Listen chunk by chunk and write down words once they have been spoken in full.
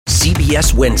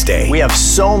CBS Wednesday. We have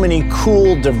so many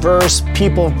cool, diverse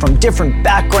people from different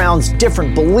backgrounds,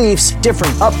 different beliefs,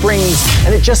 different upbringings,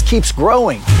 and it just keeps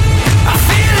growing.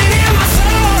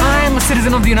 I'm a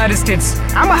citizen of the United States.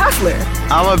 I'm a hustler.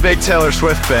 I'm a big Taylor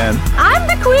Swift fan. I'm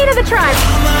the queen of the tribe.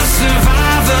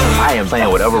 I am playing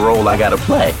whatever role I gotta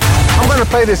play. I'm gonna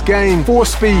play this game full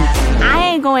speed.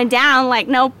 I ain't going down like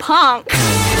no punk.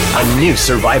 A new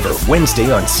Survivor, Wednesday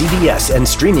on CBS and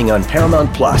streaming on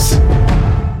Paramount+.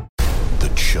 The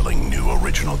chilling new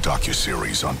original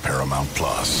docuseries on Paramount+.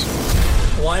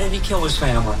 Why did he kill his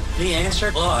family? The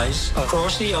answer lies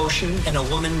across the ocean in a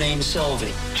woman named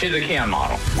Sylvie. She's a Can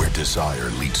model. Where desire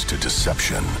leads to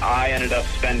deception. I ended up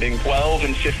spending $12,000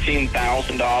 and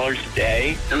 $15,000 a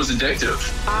day. It was addictive.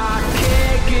 I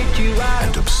can't get you out.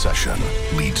 And obsession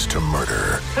leads to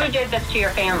murder. Who did this to your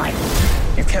family?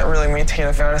 You can't really maintain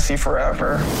a fantasy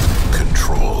forever.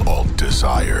 Control Alt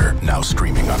Desire. Now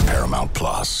streaming on Paramount+.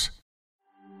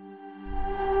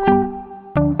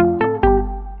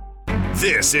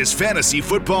 This is Fantasy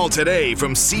Football Today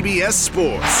from CBS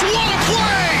Sports. What a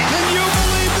play! Can you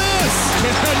believe this?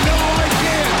 No, I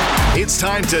can't. It's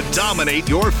time to dominate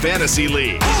your fantasy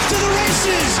league. Off to the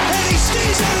races, and he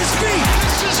stays on his feet.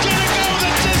 This is going to go the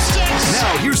distance.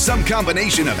 Now here's some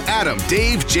combination of Adam,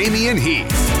 Dave, Jamie, and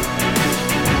Heath.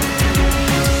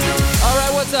 All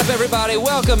right, what's up, everybody?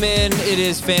 Welcome in. It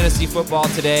is Fantasy Football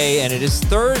Today, and it is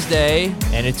Thursday,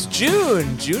 and it's June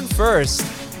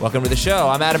 1st. Welcome to the show.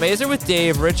 I'm Adam Azer with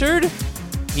Dave Richard.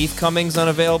 Heath Cummings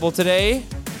unavailable today.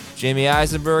 Jamie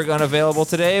Eisenberg unavailable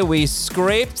today. We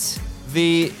scraped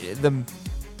the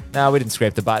no, we didn't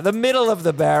scrape the middle of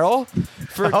the barrel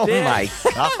for my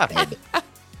God.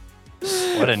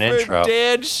 What an intro.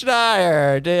 Dan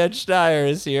Schneier. Dan Schneier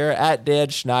is here at Dan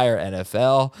Schneier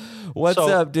NFL. What's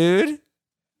up, dude?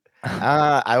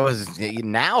 I'm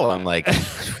like,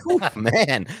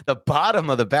 man, the bottom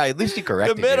of the barrel. At least you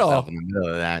corrected yourself in the middle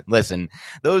of that. Listen,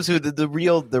 those who the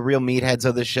real meatheads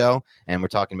of the show, and we're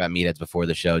talking about meatheads before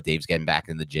the show. Dave's getting back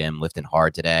in the gym, lifting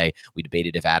hard today. We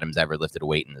debated if Adam's ever lifted a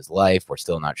weight in his life. We're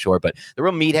still not sure, but the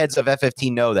real meatheads of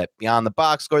F15 know that beyond the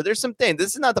box score, there's some things.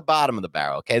 This is not the bottom of the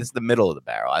barrel, okay? This is the middle of the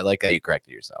barrel. I like how you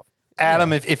corrected yourself.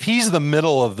 Adam, if he's the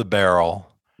middle of the barrel,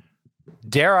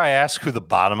 dare I ask who the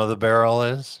bottom of the barrel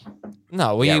is?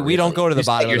 No, we don't go to the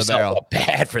bottom of the barrel.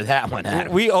 Bad for that one,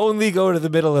 Adam. We only go to the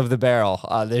middle of the barrel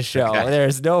on this show. Okay.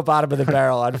 There's no bottom of the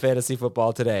barrel on Fantasy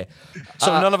Football Today.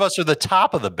 So none of us are the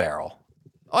top of the barrel.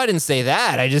 Oh, I didn't say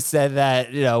that. I just said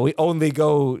that, we only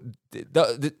go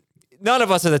none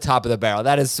of us are the top of the barrel.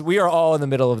 We are all in the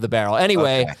middle of the barrel.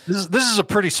 Anyway, okay. This is a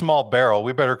pretty small barrel.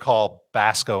 We better call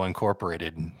Basco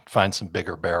Incorporated and find some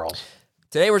bigger barrels.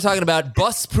 Today we're talking about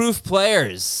bust-proof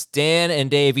players. Dan and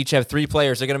Dave each have 3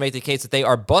 players. They're going to make the case that they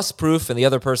are bust-proof, and the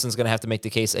other person's going to have to make the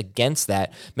case against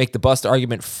that, make the bust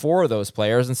argument for those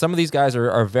players. And some of these guys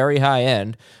are very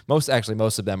high-end. Most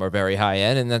of them are very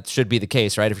high-end, and that should be the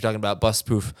case, right? If you're talking about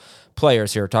bust-proof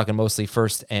players here, we're talking mostly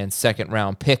first and second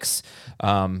round picks.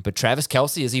 But Travis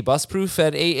Kelce, is he bust-proof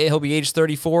at 8? He'll be age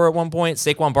 34 at one point.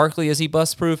 Saquon Barkley, is he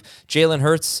bust-proof? Jalen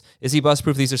Hurts, is he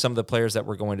bust-proof? These are some of the players that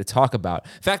we're going to talk about.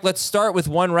 In fact, let's start with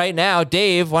one right now.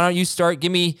 Dave, why don't you start?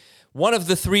 Give me one of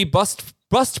the 3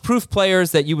 bust-proof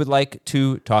players that you would like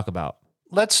to talk about.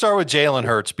 Let's start with Jalen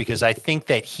Hurts, because I think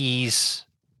that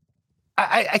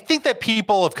I think that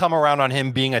people have come around on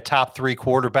him being a top 3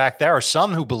 quarterback. There are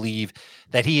some who believe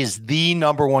that he is the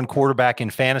number 1 quarterback in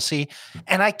fantasy.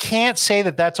 And I can't say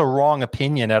that that's a wrong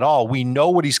opinion at all. We know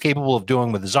what he's capable of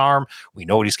doing with his arm. We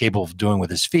know what he's capable of doing with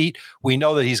his feet. We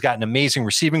know that he's got an amazing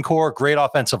receiving core, great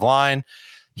offensive line.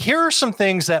 Here are some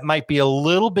things that might be a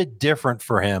little bit different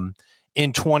for him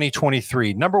in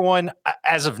 2023. Number 1,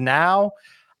 as of now,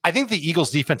 I think the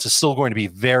Eagles defense is still going to be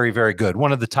very, very good.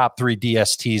 One of the top 3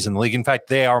 DSTs in the league. In fact,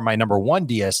 they are my number 1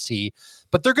 DST,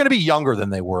 but they're going to be younger than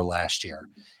they were last year.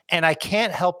 And I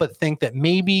can't help but think that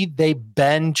maybe they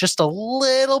bend just a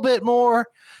little bit more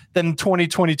than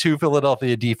 2022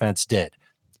 Philadelphia defense did.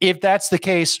 If that's the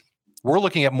case, we're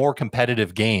looking at more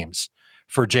competitive games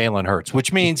for Jalen Hurts,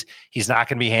 which means he's not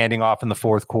going to be handing off in the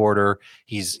fourth quarter.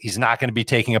 He's not going to be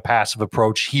taking a passive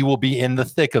approach. He will be in the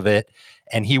thick of it,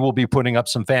 and he will be putting up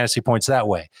some fantasy points that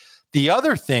way. The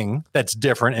other thing that's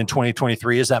different in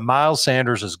 2023 is that Miles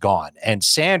Sanders is gone. And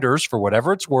Sanders, for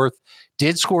whatever it's worth,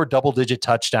 did score double-digit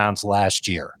touchdowns last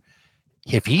year.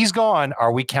 If he's gone,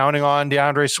 are we counting on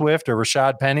DeAndre Swift or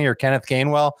Rashad Penny or Kenneth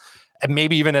Gainwell, and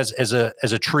maybe even as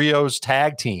a trios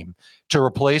tag team to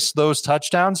replace those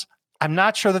touchdowns? I'm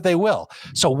not sure that they will.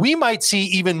 So we might see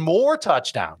even more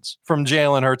touchdowns from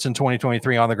Jalen Hurts in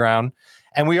 2023 on the ground.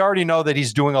 And we already know that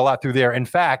he's doing a lot through there. In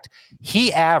fact,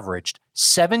 he averaged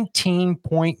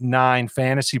 17.9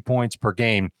 fantasy points per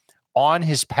game on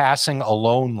his passing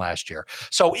alone last year.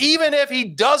 So even if he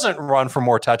doesn't run for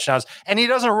more touchdowns and he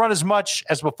doesn't run as much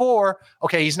as before,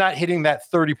 okay, he's not hitting that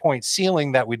 30-point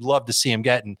ceiling that we'd love to see him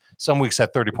get. And some weeks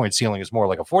that 30-point ceiling is more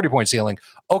like a 40-point ceiling.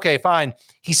 Okay, fine.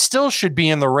 He still should be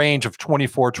in the range of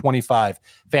 24, 25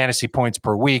 fantasy points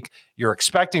per week. You're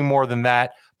expecting more than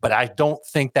that, but I don't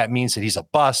think that means that he's a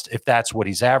bust if that's what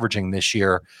he's averaging this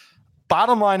year.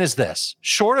 Bottom line is this: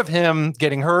 short of him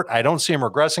getting hurt, I don't see him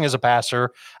regressing as a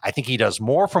passer. I think he does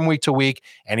more from week to week,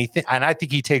 and I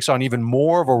think he takes on even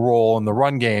more of a role in the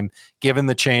run game, given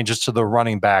the changes to the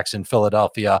running backs in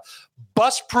Philadelphia.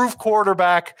 Bust-proof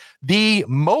quarterback, the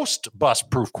most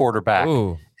bust-proof quarterback.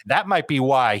 Ooh. That might be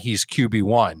why he's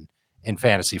QB1 in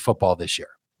fantasy football this year.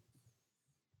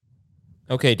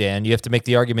 Okay, Dan, you have to make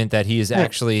the argument that he is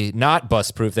actually not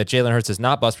bust-proof, that Jalen Hurts is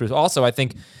not bust-proof. Also, I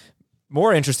think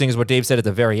more interesting is what Dave said at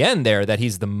the very end there, that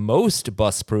he's the most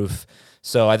bust-proof.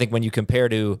 So I think when you compare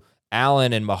to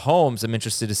Allen and Mahomes, I'm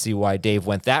interested to see why Dave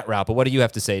went that route. But what do you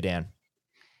have to say, Dan?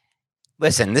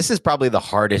 Listen, this is probably the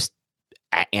hardest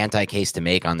anti-case to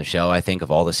make on the show, I think,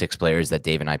 of all the 6 players that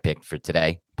Dave and I picked for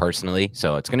today, personally.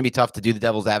 So it's going to be tough to do the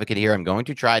devil's advocate here. I'm going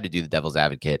to try to do the devil's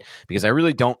advocate because I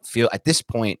really don't feel, at this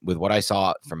point, with what I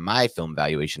saw from my film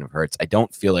valuation of Hurts, I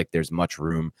don't feel like there's much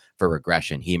room for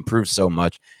regression. He improved so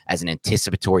much as an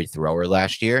anticipatory thrower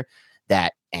last year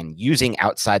that, and using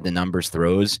outside the numbers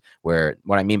throws, where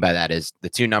what I mean by that is the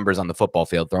 2 numbers on the football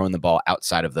field, throwing the ball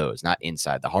outside of those, not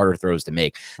inside, the harder throws to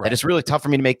make. Right. That is really tough for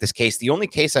me to make this case. The only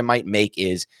case I might make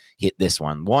is hit this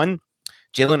one. One,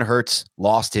 Jalen Hurts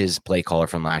lost his play caller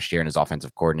from last year and his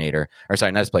offensive coordinator, or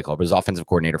sorry, not his play caller, but his offensive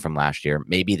coordinator from last year.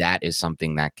 Maybe that is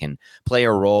something that can play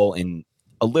a role in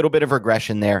a little bit of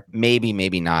regression there. Maybe,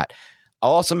 maybe not.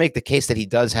 I'll also make the case that he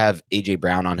does have A.J.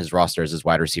 Brown on his roster as his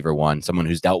wide receiver 1, someone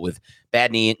who's dealt with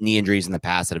bad knee injuries in the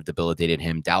past that have debilitated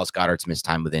him. Dallas Goedert's missed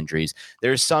time with injuries.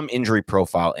 There's some injury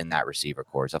profile in that receiver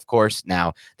course. Of course,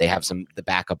 now they have the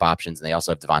backup options, and they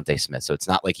also have Devontae Smith. So it's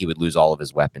not like he would lose all of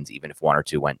his weapons, even if 1 or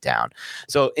 2 went down.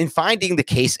 So in finding the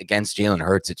case against Jalen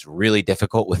Hurts, it's really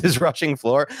difficult with his rushing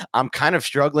floor. I'm kind of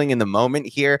struggling in the moment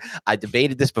here. I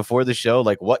debated this before the show,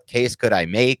 like what case could I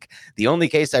make? The only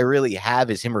case I really have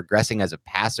is him regressing as a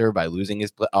passer by losing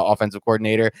his offensive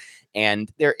coordinator.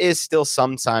 And there is still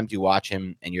sometimes you watch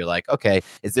him and you're like, okay,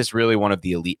 is this really one of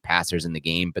the elite passers in the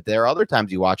game? But there are other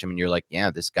times you watch him and you're like, yeah,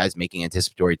 this guy's making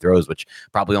anticipatory throws, which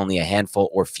probably only a handful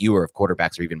or fewer of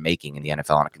quarterbacks are even making in the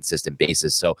NFL on a consistent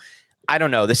basis. So I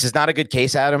don't know. This is not a good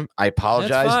case, Adam. I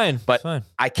apologize, but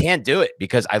I can't do it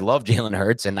because I love Jalen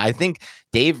Hurts. And I think,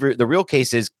 Dave, the real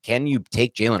case is, can you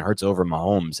take Jalen Hurts over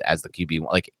Mahomes as the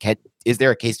QB1? Like, is there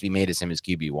a case to be made as him as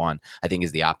QB1? I think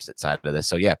is the opposite side of this.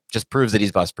 So yeah, just proves that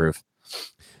he's bust proof.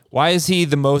 Why is he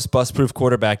the most bust proof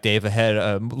quarterback, Dave?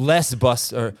 Ahead, less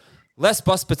bust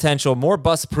potential, more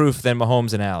bust proof than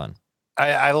Mahomes and Allen.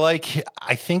 I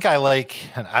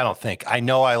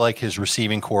know I like his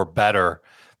receiving core better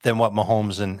than what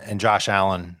Mahomes and Josh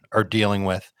Allen are dealing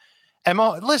with. And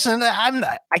listen,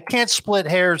 I can't split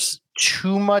hairs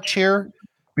too much here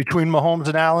between Mahomes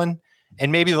and Allen.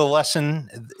 And maybe the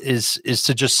lesson is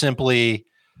to just simply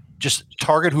just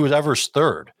target whoever's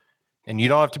third. And you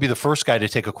don't have to be the first guy to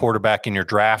take a quarterback in your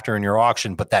draft or in your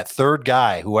auction, but that third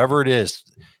guy, whoever it is,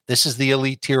 this is the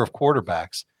elite tier of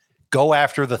quarterbacks. Go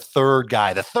after the third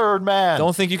guy, the third man.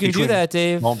 Don't think you can do that,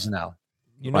 Dave. Mahomes and Allen.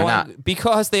 You know why not?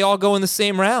 Because they all go in the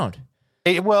same round.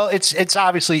 Well, it's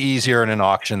obviously easier in an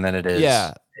auction than it is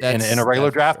in a regular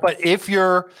draft. But if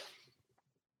you're,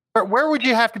 where would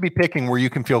you have to be picking where you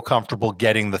can feel comfortable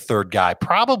getting the third guy?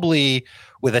 Probably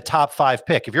with a top 5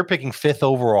 pick. If you're picking 5th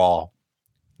overall,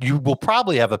 you will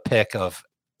probably have a pick of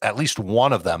at least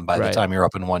one of them by the time you're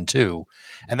up in 1-2.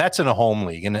 And that's in a home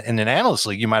league. In an analyst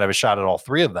league, you might have a shot at all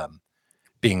 3 of them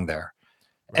being there.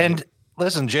 Right. And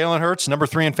listen, Jalen Hurts, number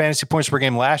 3 in fantasy points per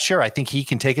game last year. I think he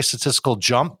can take a statistical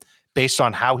jump based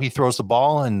on how he throws the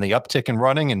ball and the uptick in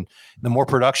running and the more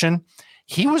production.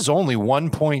 He was only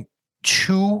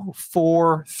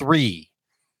 1.243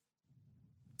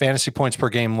 fantasy points per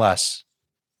game less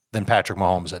than Patrick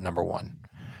Mahomes at number 1.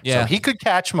 Yeah. So he could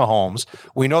catch Mahomes.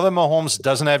 We know that Mahomes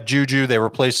doesn't have Juju. They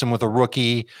replaced him with a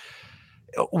rookie.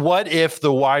 What if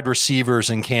the wide receivers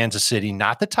in Kansas City,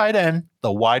 not the tight end,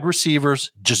 the wide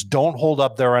receivers just don't hold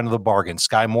up their end of the bargain?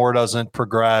 Sky Moore doesn't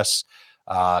progress.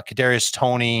 Kadarius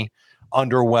Toney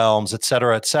underwhelms, et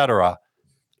cetera, et cetera.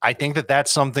 I think that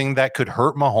that's something that could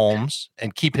hurt Mahomes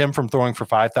and keep him from throwing for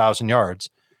 5,000 yards.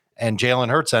 And Jalen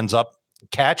Hurts ends up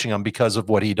catching him because of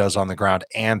what he does on the ground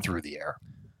and through the air.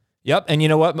 Yep. And you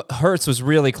know what? Hurts was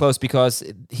really close because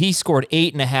he scored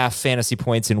 8.5 fantasy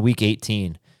points in week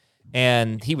 18.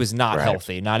 And he was not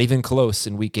healthy, not even close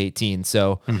in week 18.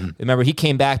 So remember, he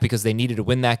came back because they needed to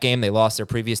win that game. They lost their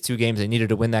previous 2 games. They needed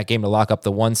to win that game to lock up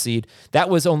the 1 seed. That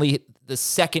was only the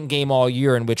second game all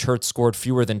year in which Hurts scored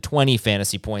fewer than 20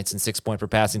 fantasy points in 6-point per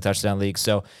passing touchdown league.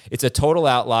 So it's a total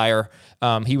outlier.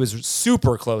 He was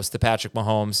super close to Patrick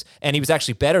Mahomes, and he was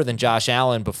actually better than Josh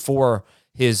Allen before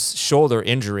his shoulder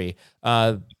injury.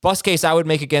 Bust case I would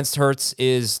make against Hurts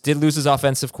is did lose his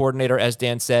offensive coordinator, as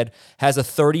Dan said, has a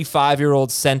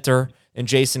 35-year-old center in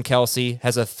Jason Kelce,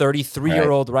 has a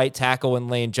 33-year-old right tackle in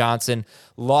Lane Johnson,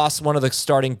 lost one of the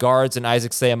starting guards in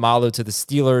Isaac Seumalo to the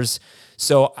Steelers.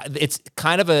 So it's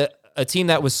kind of a team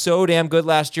that was so damn good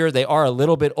last year. They are a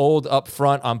little bit old up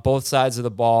front on both sides of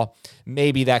the ball.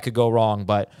 Maybe that could go wrong,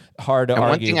 but hard to argue.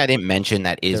 One thing I didn't mention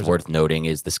that is worth noting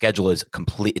is the schedule is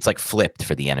complete. It's like flipped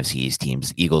for the NFC East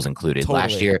teams, Eagles included. Totally.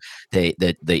 Last year,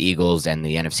 the Eagles and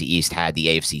the NFC East had the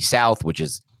AFC South, which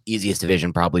is easiest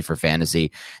division probably for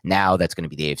fantasy. Now that's going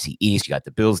to be the AFC East. You got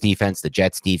the Bills defense, the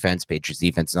Jets defense, Patriots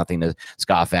defense, nothing to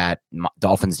scoff at.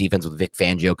 Dolphins defense with Vic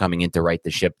Fangio coming in to right the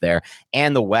ship there,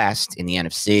 and the West in the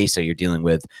NFC. So you're dealing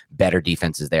with better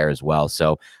defenses there as well.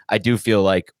 So I do feel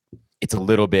like it's a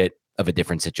little bit of a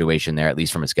different situation there, at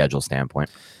least from a schedule standpoint.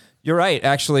 You're right.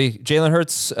 Actually, Jalen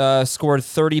Hurts scored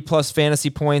 30-plus fantasy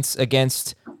points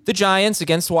against the Giants,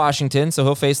 against Washington, so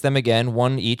he'll face them again,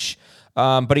 1 each.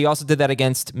 But he also did that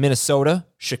against Minnesota,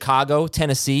 Chicago,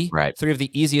 Tennessee, right? 3 of the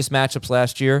easiest matchups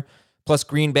last year, plus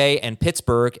Green Bay and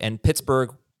Pittsburgh. And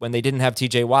Pittsburgh, when they didn't have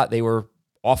TJ Watt, they were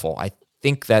awful. I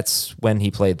think that's when he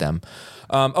played them.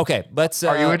 Okay, let's...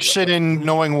 Are you interested in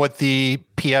knowing what the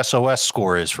PSOS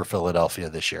score is for Philadelphia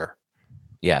this year?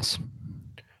 Yes.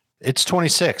 It's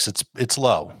 26. It's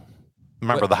low.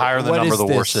 Remember, the higher the number, the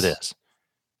worse it is.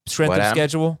 Strength of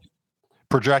schedule?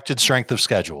 Projected strength of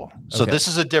schedule. So this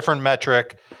is a different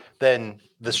metric than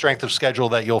the strength of schedule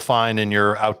that you'll find in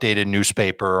your outdated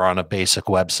newspaper or on a basic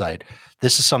website.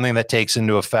 This is something that takes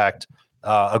into effect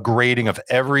a grading of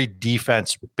every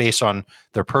defense based on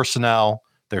their personnel,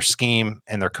 their scheme,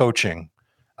 and their coaching,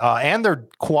 and their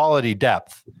quality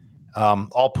depth,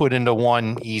 all put into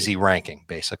one easy ranking,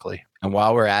 basically. And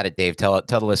while we're at it, Dave, tell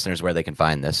the listeners where they can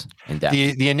find this in depth.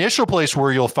 The initial place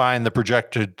where you'll find the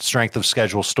projected strength of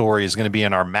schedule story is going to be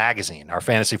in our magazine, our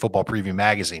Fantasy Football Preview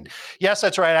magazine. Yes,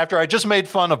 that's right. After I just made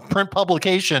fun of print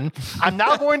publication, I'm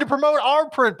now going to promote our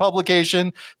print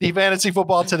publication, the Fantasy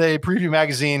Football Today Preview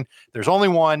magazine. There's only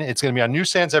one. It's going to be on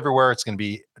newsstands everywhere. It's going to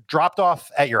be dropped off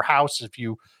at your house if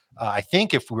you. I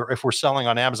think if we're selling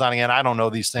on Amazon again, I don't know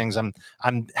these things. I'm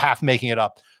half making it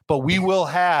up, but we will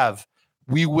have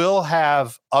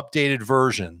updated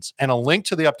versions and a link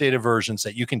to the updated versions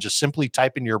that you can just simply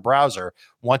type into your browser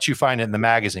once you find it in the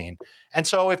magazine. And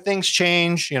so if things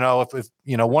change, if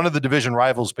one of the division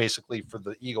rivals basically for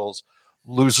the Eagles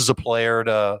loses a player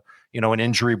to, an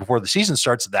injury before the season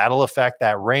starts, that'll affect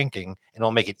that ranking and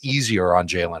it'll make it easier on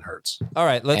Jalen Hurts. All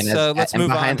right, let's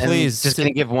move on, please. Just going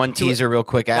to give one teaser real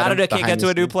quick. Adam, I can't get to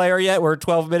a new player yet. We're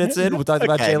 12 minutes in. We'll talk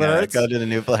about Jalen Hurts. Go to the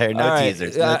new player. No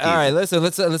teasers. All right, listen.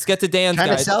 Let's get to Dan's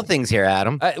trying to sell things here,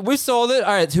 Adam. We sold it.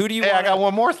 All right, who do you? Hey, I got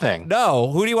one more thing. No,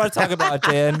 who do you want to talk about,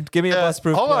 Dan? Give me a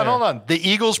bust-proof. Hold on. The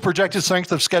Eagles' projected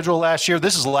strength of schedule last year.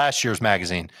 This is last year's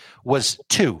magazine. Was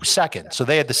second. So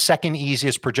they had the second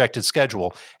easiest projected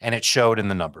schedule, and it showed in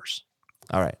the numbers.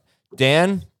 All right.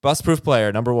 Dan, bust-proof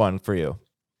player, number 1 for you.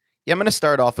 Yeah, I'm going to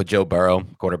start off with Joe Burrow,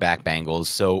 quarterback Bengals.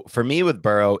 So for me with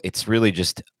Burrow, it's really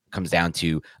just comes down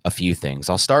to a few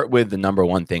things. I'll start with the number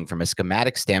 1 thing from a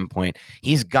schematic standpoint.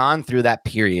 He's gone through that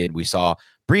period we saw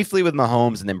briefly with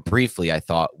Mahomes and then briefly, I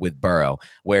thought, with Burrow,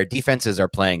 where defenses are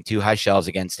playing 2 high shells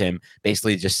against him,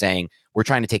 basically just saying, we're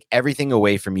trying to take everything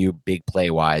away from you big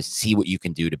play-wise, see what you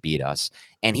can do to beat us.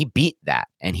 And he beat that,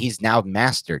 and he's now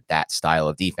mastered that style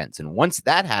of defense. And once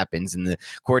that happens and the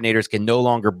coordinators can no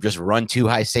longer just run 2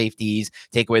 high safeties,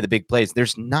 take away the big plays,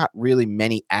 there's not really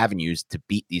many avenues to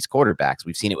beat these quarterbacks.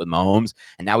 We've seen it with Mahomes,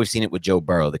 and now we've seen it with Joe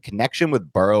Burrow. The connection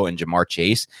with Burrow and Jamar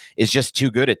Chase is just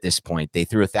too good at this point. They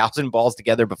threw 1,000 balls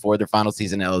together before their final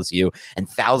season at LSU and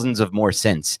thousands of more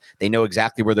since. They know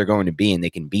exactly where they're going to be, and they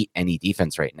can beat any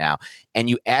defense right now. And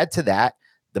you add to that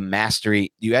the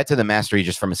mastery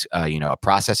just from a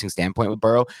processing standpoint with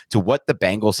Burrow to what the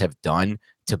Bengals have done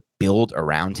to build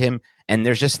around him. And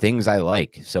there's just things I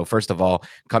like. So first of all,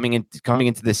 coming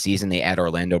into this season, they add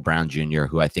Orlando Brown Jr.,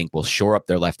 who I think will shore up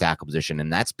their left tackle position.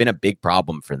 And that's been a big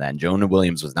problem for them. Jonah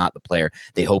Williams was not the player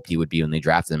they hoped he would be when they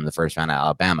drafted him in the first round at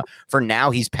Alabama. For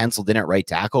now, he's penciled in at right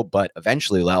tackle, but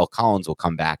eventually La'el Collins will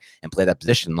come back and play that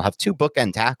position. They'll have 2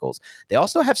 bookend tackles. They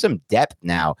also have some depth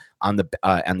now on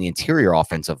the interior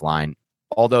offensive line,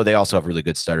 although they also have really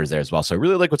good starters there as well. So I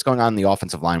really like what's going on in the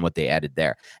offensive line, what they added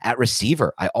there. At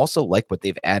receiver, I also like what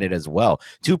they've added as well.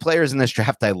 2 players in this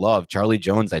draft I love. Charlie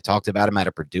Jones, I talked about him out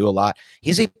of Purdue a lot.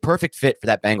 He's a perfect fit for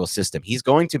that Bengals system. He's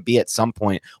going to be at some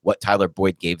point what Tyler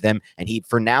Boyd gave them, and he,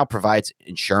 for now, provides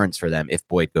insurance for them if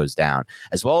Boyd goes down.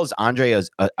 As well as Andre,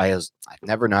 I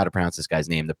never know how to pronounce this guy's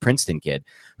name, the Princeton kid,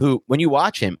 who, when you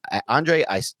watch him, Andre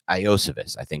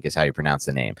Iosivas, I think is how you pronounce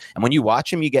the name. And when you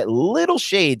watch him, you get little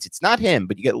shades. It's not him,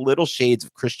 but you get little shades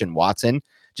of Christian Watson,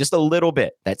 just a little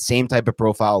bit. That same type of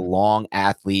profile, long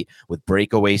athlete with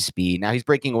breakaway speed. Now he's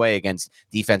breaking away against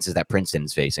defenses that Princeton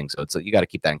is facing, so you got to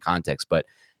keep that in context. But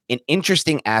an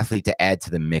interesting athlete to add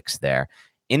to the mix there.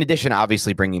 In addition,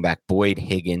 obviously bringing back Boyd,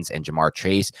 Higgins, and Jamar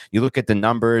Chase. You look at the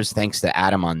numbers, thanks to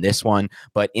Adam on this one,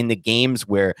 but in the games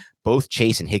where both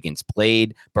Chase and Higgins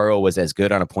played, Burrow was as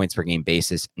good on a points per game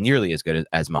basis, nearly as good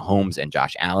as Mahomes and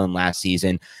Josh Allen last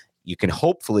season. You can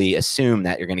hopefully assume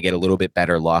that you're going to get a little bit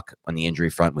better luck on the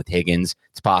injury front with Higgins.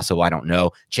 It's possible. I don't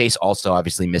know. Chase also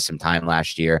obviously missed some time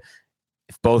last year.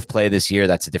 If both play this year,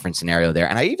 that's a different scenario there.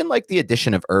 And I even like the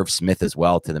addition of Irv Smith as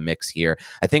well to the mix here.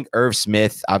 I think Irv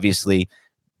Smith, obviously,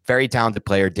 very talented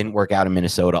player, didn't work out in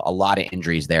Minnesota. A lot of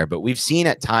injuries there, but we've seen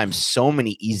at times so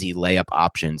many easy layup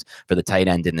options for the tight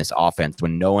end in this offense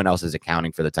when no one else is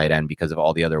accounting for the tight end because of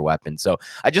all the other weapons. So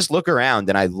I just look around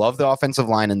and I love the offensive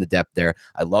line and the depth there.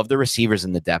 I love the receivers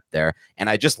and the depth there. And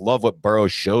I just love what Burrow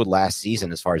showed last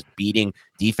season as far as beating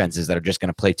defenses that are just going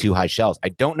to play 2 high shells. I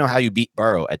don't know how you beat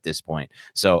Burrow at this point.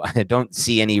 So I don't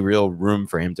see any real room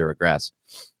for him to regress.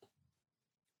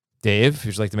 Dave,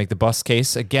 would you like to make the bust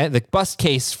case again? The bust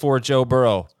case for Joe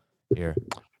Burrow here.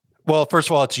 Well, first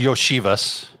of all, it's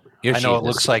Yoshivas. I know it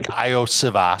looks like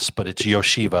Iosivas, but it's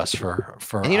Yoshivas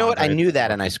for. And you know what? I knew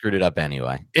that, and I screwed it up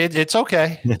anyway. It's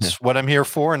okay. It's what I'm here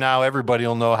for. Now everybody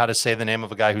will know how to say the name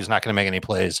of a guy who's not going to make any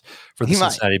plays for the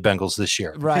Cincinnati Bengals this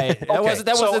year. Right. That wasn't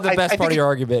the best part of your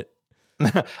argument.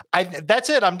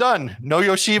 That's it. I'm done. No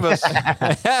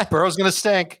Yoshivas. Burrow's going to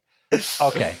stink.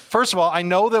 Okay. First of all, I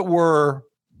know that we're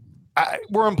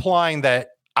implying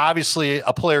that obviously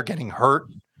a player getting hurt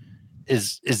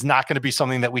is not going to be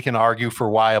something that we can argue for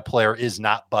why a player is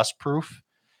not bust proof.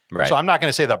 Right. So I'm not going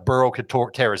to say that Burrow could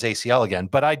tear his ACL again,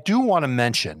 but I do want to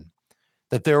mention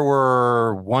that there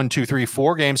were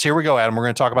 4 games. Here we go, Adam. We're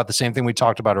going to talk about the same thing we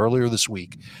talked about earlier this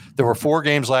week. There were 4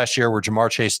 games last year where Jamar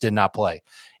Chase did not play.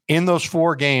 In those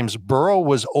 4 games, Burrow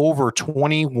was over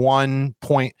 21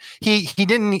 point. He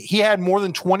had more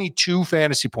than 22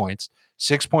 fantasy points,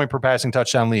 6 point per passing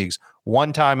touchdown leagues,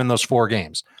 1 time in those 4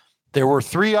 games. There were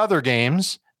 3 other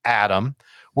games, Adam,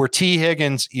 where T.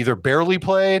 Higgins either barely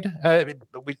played.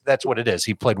 That's what it is.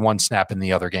 He played 1 snap in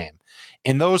the other game.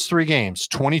 In those 3 games,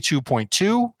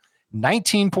 22.2,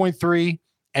 19.3,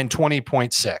 and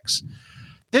 20.6.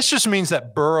 This just means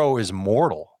that Burrow is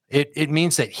mortal. It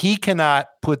means that he cannot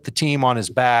put the team on his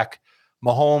back,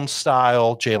 Mahomes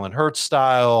style, Jalen Hurts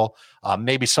style,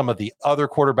 maybe some of the other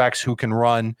quarterbacks who can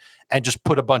run and just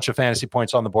put a bunch of fantasy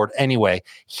points on the board anyway.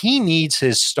 He needs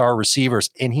his star receivers,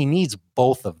 and he needs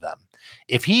both of them.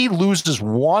 If he loses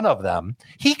one of them,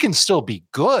 he can still be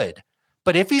good.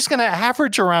 But if he's going to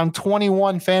average around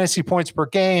 21 fantasy points per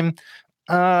game,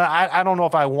 I don't know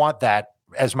if I want that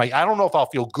as my – I don't know if I'll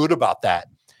feel good about that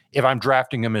if I'm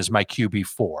drafting him as my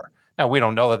QB4. Now, we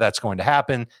don't know that that's going to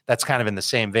happen. That's kind of in the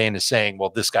same vein as saying, well,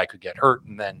 this guy could get hurt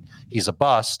and then he's a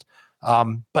bust.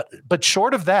 But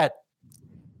short of that,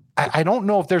 I don't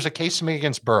know if there's a case to make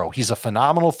against Burrow. He's a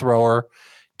phenomenal thrower.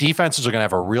 Defenses are going to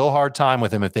have a real hard time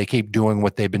with him if they keep doing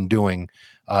what they've been doing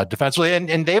defensively.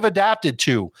 And they've adapted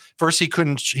to. First,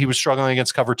 he was struggling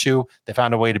against cover 2. They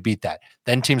found a way to beat that.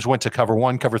 Then teams went to cover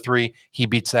 1, cover 3. He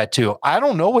beats that too. I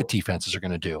don't know what defenses are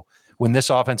going to do when this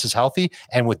offense is healthy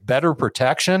and with better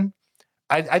protection.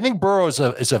 I think Burrow is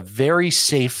a very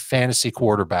safe fantasy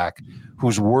quarterback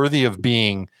who's worthy of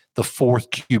being the 4th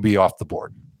QB off the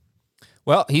board.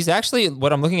 Well, he's actually,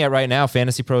 what I'm looking at right now,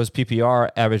 Fantasy Pros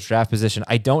PPR, average draft position.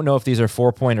 I don't know if these are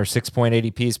 4-point or 6-point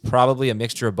ADPs, probably a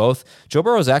mixture of both. Joe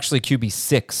Burrow is actually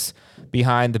QB6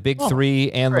 behind the big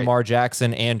 3 and great. Lamar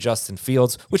Jackson and Justin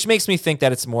Fields, which makes me think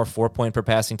that it's more 4-point per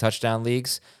passing touchdown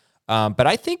leagues. But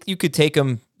I think you could take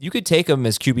him. You could take him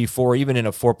as QB4, even in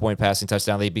a 4-point passing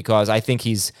touchdown league, because I think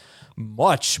he's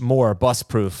much more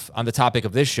bust-proof on the topic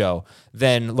of this show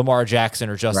than Lamar Jackson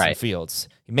or Justin Fields.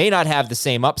 He may not have the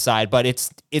same upside, but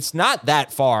it's not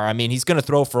that far. I mean, he's going to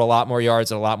throw for a lot more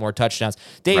yards and a lot more touchdowns.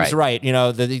 Dave's right. You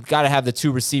got to have the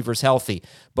two receivers healthy.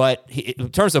 But in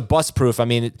terms of bust-proof, I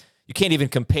mean, you can't even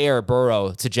compare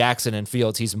Burrow to Jackson and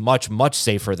Fields. He's much, much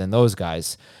safer than those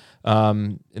guys. At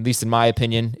least in my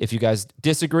opinion. If you guys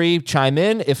disagree, chime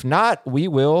in. If not, we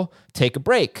will take a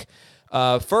break.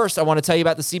 First, I want to tell you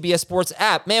about the CBS Sports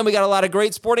app. Man, we got a lot of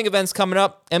great sporting events coming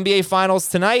up. NBA Finals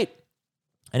tonight.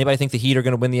 Anybody think the Heat are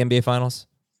going to win the NBA Finals?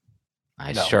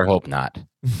 I sure hope not.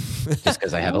 Just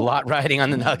because I have a lot riding on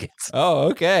the Nuggets. Oh,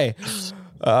 okay.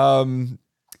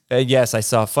 Yes, I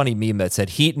saw a funny meme that said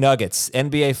Heat Nuggets,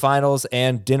 NBA Finals,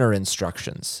 and dinner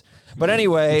instructions. But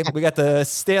anyway, we got the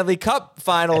Stanley Cup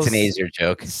Finals. That's an easier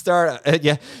joke.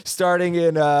 Starting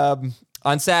in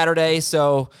on Saturday.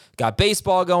 So got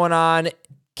baseball going on.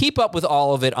 Keep up with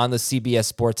all of it on the CBS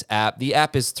Sports app. The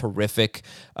app is terrific.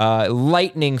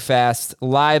 Lightning fast,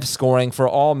 live scoring for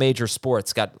all major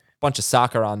sports. Got a bunch of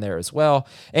soccer on there as well.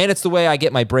 And it's the way I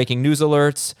get my breaking news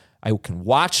alerts. I can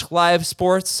watch live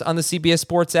sports on the CBS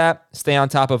Sports app, stay on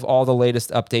top of all the latest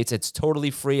updates. It's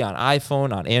totally free on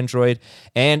iPhone, on Android,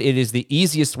 and it is the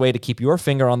easiest way to keep your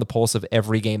finger on the pulse of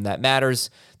every game that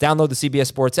matters. Download the CBS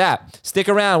Sports app. Stick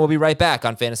around. We'll be right back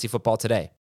on Fantasy Football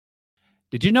Today.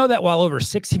 Did you know that while over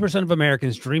 60% of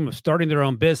Americans dream of starting their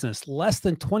own business, less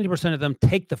than 20% of them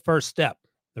take the first step?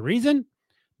 The reason?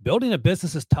 Building a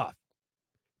business is tough.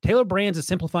 Taylor Brands is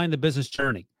simplifying the business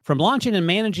journey. From launching and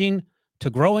managing to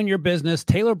growing your business,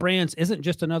 Taylor Brands isn't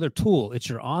just another tool. It's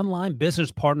your online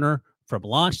business partner from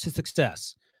launch to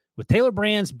success. With Taylor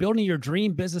Brands, building your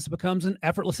dream business becomes an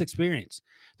effortless experience.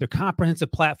 Their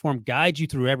comprehensive platform guides you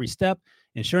through every step,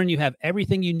 ensuring you have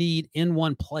everything you need in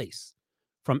one place.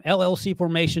 From LLC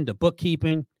formation to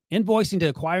bookkeeping, invoicing to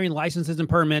acquiring licenses and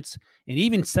permits, and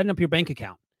even setting up your bank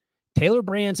account, Taylor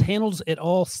Brands handles it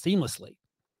all seamlessly.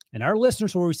 And our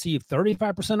listeners will receive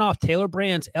 35% off Taylor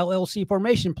Brands LLC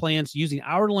formation plans using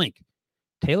our link,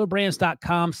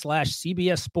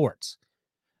 taylorbrands.com/CBS Sports.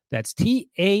 That's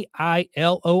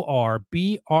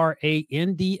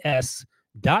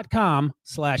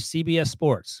TAILORBRANDS.com/CBS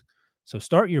Sports. So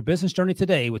start your business journey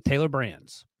today with Taylor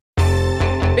Brands.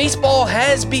 Baseball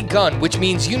has begun, which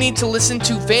means you need to listen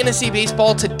to Fantasy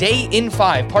Baseball Today in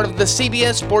 5, part of the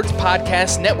CBS Sports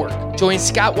Podcast Network. Join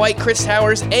Scott White, Chris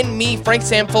Towers, and me, Frank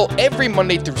Samfel, every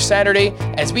Monday through Saturday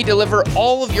as we deliver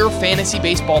all of your fantasy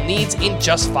baseball needs in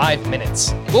just 5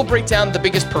 minutes. We'll break down the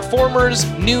biggest performers,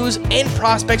 news, and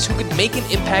prospects who could make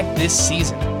an impact this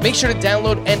season. Make sure to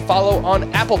download and follow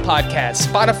on Apple Podcasts,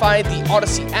 Spotify, the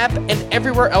Odyssey app, and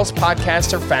everywhere else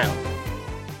podcasts are found.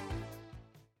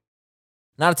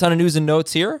 Not a ton of news and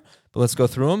notes here, but let's go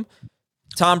through them.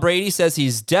 Tom Brady says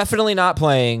he's definitely not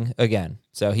playing again.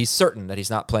 So he's certain that he's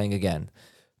not playing again.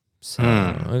 So,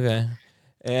 okay.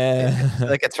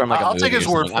 Like it's from like I'll take his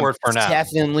word for it for now.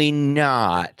 Definitely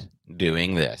not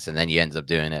doing this. And then he ends up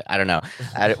doing it. I don't know.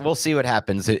 We'll see what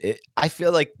happens. I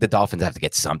feel like the Dolphins have to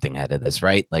get something out of this,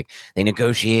 right? Like they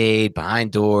negotiate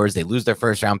behind doors. They lose their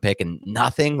first round pick and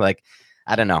nothing. Like,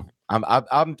 I don't know.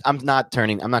 I'm not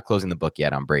closing the book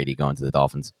yet on Brady going to the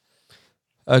Dolphins.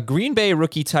 Green Bay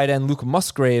rookie tight end Luke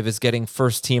Musgrave is getting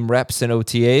first team reps in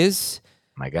OTAs.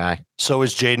 My guy. So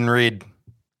is Jaden Reed.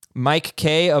 Mike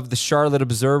Kay of the Charlotte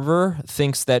Observer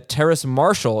thinks that Terrace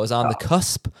Marshall is on the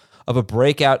cusp of a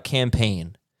breakout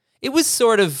campaign. It was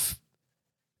sort of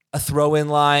a throw-in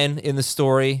line in the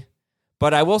story,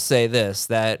 but I will say this,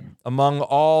 that among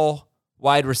all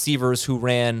wide receivers who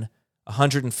ran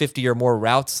 150 or more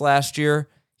routes last year,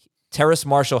 Terrace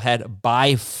Marshall had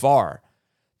by far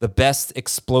the best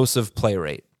explosive play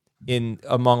rate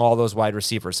among all those wide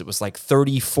receivers. It was like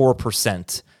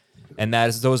 34%. And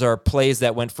those are plays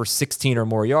that went for 16 or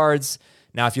more yards.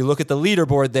 Now, if you look at the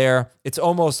leaderboard there, it's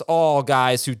almost all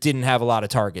guys who didn't have a lot of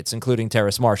targets, including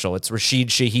Terrace Marshall. It's Rashid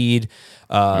Shaheed,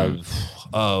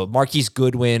 Marquise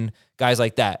Goodwin, guys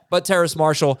like that. But Terrace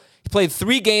Marshall, he played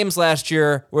 3 games last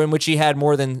year in which he had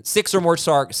more than 6 or more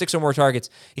targets.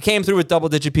 He came through with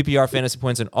double-digit PPR fantasy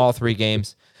points in all 3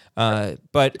 games.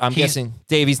 But I'm guessing,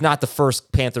 Dave, he's not the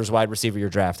first Panthers wide receiver you're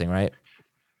drafting, right?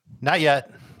 Not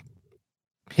yet.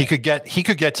 He could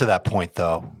get to that point,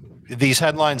 though. These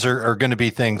headlines are going to be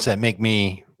things that make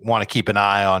me want to keep an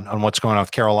eye on what's going on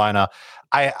with Carolina.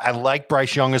 I like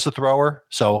Bryce Young as a thrower,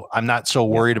 so I'm not so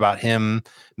worried about him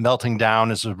melting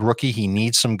down as a rookie. He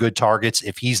needs some good targets.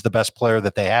 If he's the best player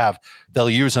that they have, they'll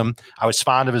use him. I was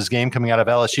fond of his game coming out of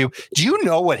LSU. Do you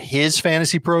know what his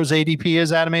Fantasy Pros ADP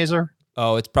is, Adam Azer?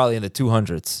 Oh, it's probably in the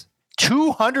 200s.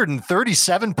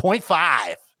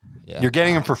 237.5. Yeah. You're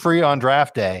getting him for free on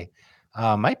draft day.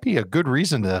 Might be a good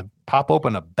reason to pop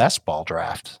open a best ball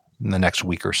draft in the next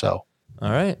week or so.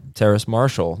 All right. Terrace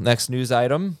Marshall. Next news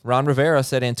item. Ron Rivera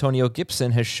said Antonio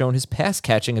Gibson has shown his pass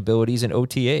catching abilities in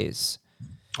OTAs.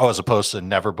 Oh, as opposed to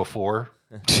never before.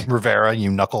 Rivera, you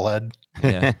knucklehead.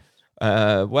 Yeah.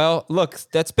 Well, look,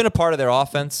 that's been a part of their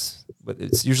offense. But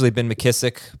it's usually been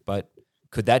McKissick, but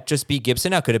could that just be Gibson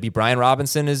now? Could it be Brian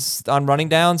Robinson is on running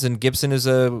downs and Gibson is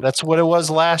a... That's what it was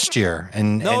last year.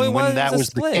 And when that was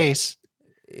the case,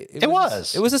 it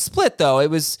was. It was a split, though.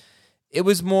 It was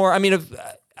more, I mean,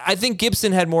 I think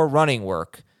Gibson had more running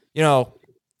work. You know,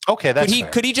 okay, that's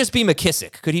could he just be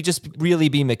McKissick? Could he just really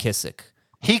be McKissick?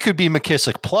 He could be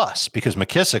McKissick plus, because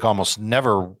McKissick almost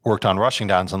never worked on rushing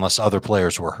downs unless other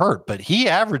players were hurt. But he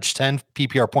averaged 10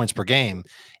 PPR points per game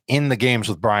in the games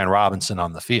with Brian Robinson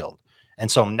on the field. And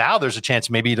so now there's a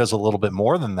chance maybe he does a little bit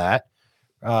more than that.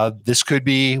 This could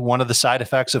be one of the side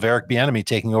effects of Eric Bieniemy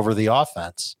taking over the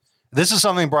offense. This is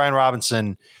something Brian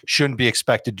Robinson shouldn't be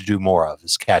expected to do more of,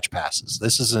 is catch passes.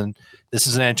 This is an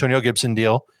Antonio Gibson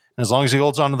deal. And as long as he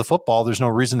holds on to the football, there's no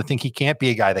reason to think he can't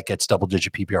be a guy that gets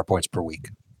double-digit PPR points per week.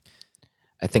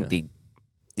 I think the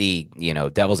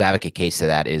devil's advocate case to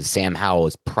that is Sam Howell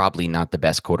is probably not the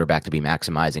best quarterback to be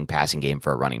maximizing passing game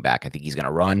for a running back. I think he's going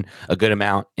to run a good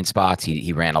amount in spots.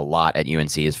 He ran a lot at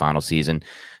UNC his final season.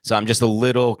 So I'm just a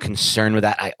little concerned with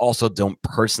that. I also don't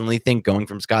personally think going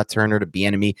from Scott Turner to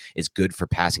Bieniemy is good for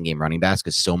passing game running backs,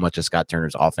 because so much of Scott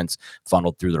Turner's offense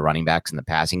funneled through the running backs in the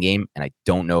passing game. And I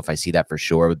don't know if I see that for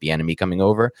sure with Bieniemy coming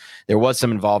over. There was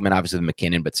some involvement, obviously, with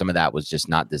McKinnon, but some of that was just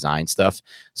not design stuff.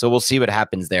 So we'll see what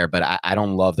happens there. But I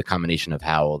don't love the combination of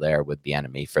Howell there with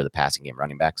Bieniemy for the passing game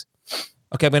running backs.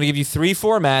 Okay, I'm going to give you 3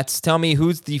 formats. Tell me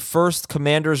who's the first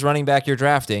Commanders running back you're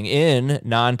drafting in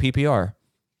non-PPR.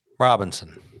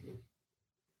 Robinson.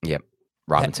 Yep.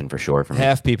 Robinson for sure for me.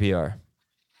 Half PPR.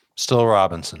 Still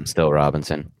Robinson.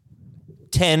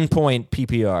 10-point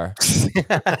PPR.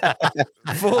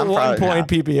 Full 1 point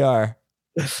PPR.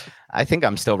 I think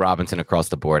I'm still Robinson across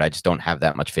the board. I just don't have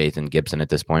that much faith in Gibson at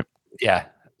this point. Yeah.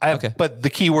 Okay. But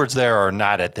the keywords there are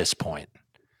not at this point.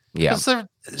 Yeah.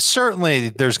 Certainly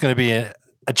there's going to be a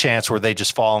chance where they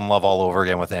just fall in love all over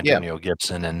again with Antonio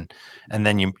Gibson. And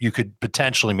then you could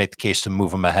potentially make the case to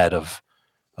move him ahead of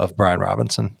Brian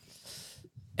Robinson.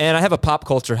 And I have a pop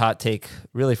culture hot take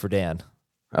really for Dan.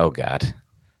 Oh, God.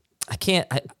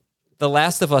 The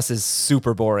Last of Us is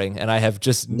super boring, and I have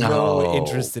just no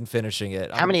interest in finishing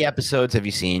it. How many episodes have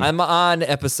you seen? I'm on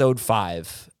episode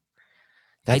 5.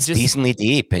 That's decently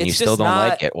deep, and you still don't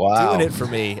like it. Wow. Doing it for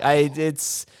me. I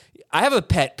have a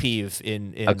pet peeve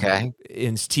in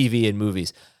TV and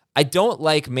movies. I don't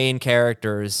like main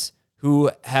characters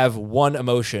who have one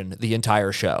emotion the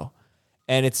entire show.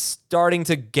 And it's starting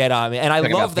to get on me. And I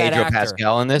love that Pedro actor.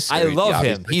 Pascal in this? I love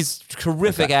him. He's a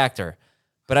terrific actor.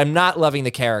 But I'm not loving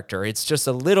the character. It's just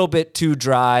a little bit too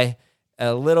dry.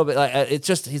 A little bit like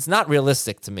he's not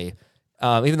realistic to me.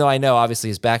 Even though I know obviously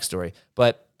his backstory.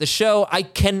 But the show, I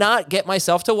cannot get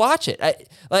myself to watch it.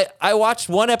 I watched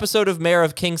one episode of Mayor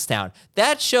of Kingstown.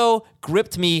 That show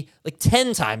gripped me like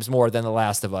 10 times more than The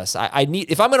Last of Us.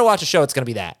 If I'm going to watch a show, it's going to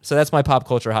be that. So that's my pop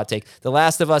culture hot take. The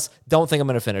Last of Us, don't think I'm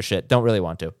going to finish it. Don't really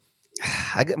want to.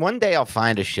 One day I'll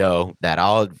find a show that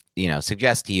I'll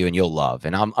suggest to you and you'll love,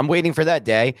 and I'm waiting for that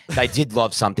day. I did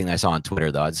love something I saw on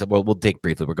Twitter though. So we'll dig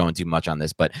briefly. We're going too much on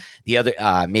this, but the other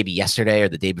maybe yesterday or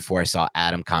the day before, I saw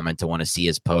Adam comment to one of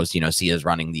Sia's posts. Sia's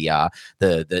running the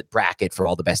bracket for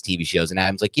all the best TV shows, and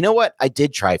Adam's like, you know what? I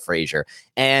did try Frasier,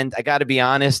 and I got to be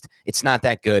honest, it's not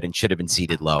that good and should have been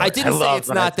seated lower. I didn't say it's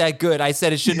not that good. I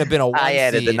said it shouldn't have been a 1 I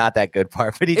added the not that good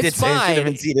part, but he did say it should have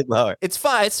been seated lower. It's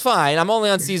fine. It's fine. I'm only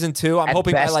on season 2. I'm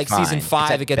hoping by season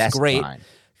 5 it gets great.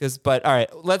 But all right,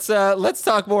 let's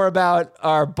talk more about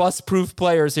our bust-proof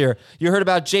players here. You heard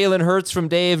about Jalen Hurts from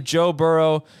Dave, Joe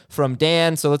Burrow from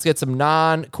Dan. So let's get some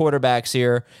non-quarterbacks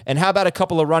here. And how about a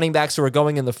couple of running backs who are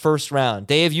going in the first round?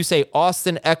 Dave, you say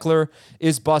Austin Eckler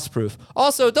is bust-proof.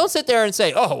 Also, don't sit there and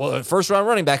say, oh, well, first-round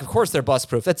running back, of course they're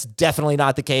bust-proof. That's definitely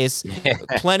not the case.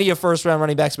 Plenty of first-round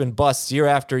running backs have been busts year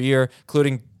after year,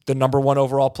 including the number 1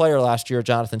 overall player last year,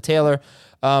 Jonathan Taylor.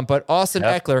 But Austin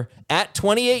Eckler, at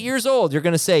 28 years old, you're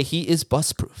going to say he is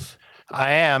bust-proof.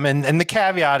 I am. And the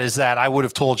caveat is that I would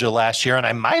have told you last year, and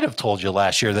I might have told you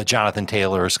last year, that Jonathan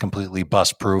Taylor is completely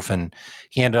bust-proof, and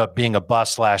he ended up being a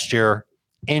bust last year.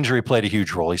 injury played a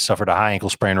huge role. He suffered a high ankle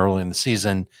sprain early in the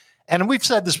season. And we've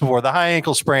said this before, the high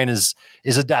ankle sprain is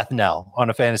a death knell on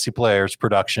a fantasy player's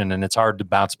production, and it's hard to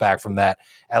bounce back from that,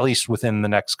 at least within the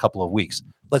next couple of weeks.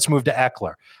 Let's move to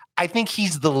Eckler. I think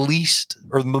he's the least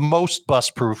or the most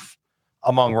bust-proof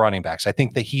among running backs. I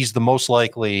think that he's the most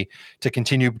likely to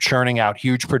continue churning out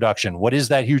huge production. What is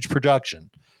that huge production?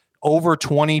 Over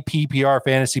 20 PPR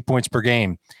fantasy points per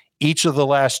game each of the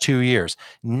last 2 years.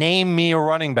 Name me a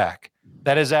running back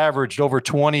that has averaged over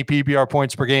 20 PPR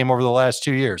points per game over the last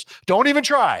 2 years. Don't even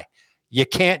try. You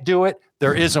can't do it.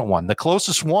 There isn't one. The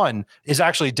closest one is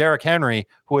actually Derrick Henry,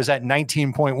 who was at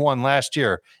 19.1 last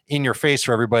year. In your face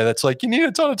for everybody that's like, you need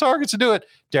a ton of targets to do it.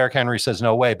 Derrick Henry says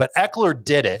no way. But Eckler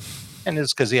did it, and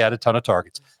it's because he had a ton of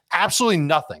targets. Absolutely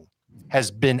nothing has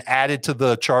been added to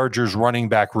the Chargers running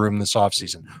back room this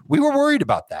offseason. We were worried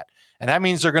about that. And that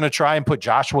means they're going to try and put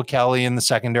Joshua Kelly in the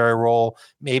secondary role.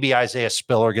 Maybe Isaiah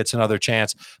Spiller gets another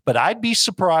chance. But I'd be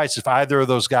surprised if either of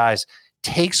those guys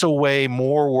takes away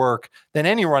more work than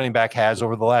any running back has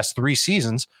over the last 3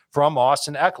 seasons from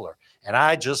Austin Eckler. And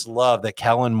I just love that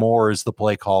Kellen Moore is the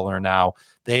play caller now.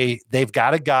 They've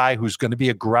got a guy who's going to be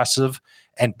aggressive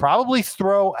and probably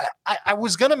throw. I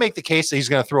was going to make the case that he's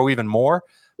going to throw even more.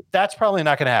 That's probably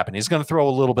not going to happen. He's going to throw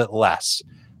a little bit less.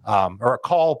 Or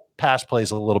call pass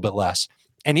plays a little bit less.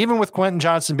 And even with Quentin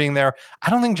Johnson being there, I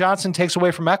don't think Johnson takes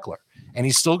away from Eckler. And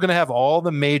he's still going to have all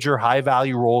the major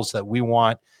high-value roles that we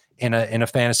want in a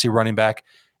fantasy running back.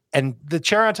 And the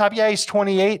cherry on top, he's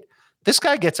 28. This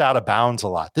guy gets out of bounds a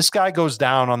lot. This guy goes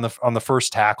down on the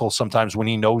first tackle sometimes when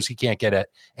he knows he can't get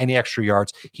any extra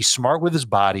yards. He's smart with his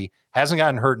body, hasn't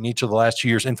gotten hurt in each of the last 2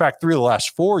 years. In fact, 3 of the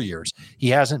last 4 years, he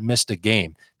hasn't missed a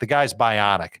game. The guy's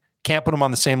bionic. Can't put him on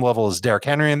the same level as Derrick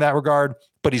Henry in that regard,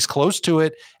 but he's close to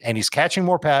it, and he's catching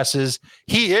more passes.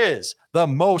 He is the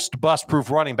most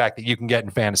bust-proof running back that you can get in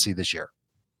fantasy this year.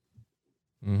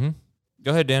 Mm-hmm.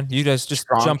 Go ahead, Dan. You guys just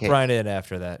jump right in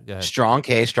after that. Go ahead. Strong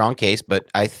case. But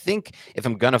I think if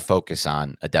I'm going to focus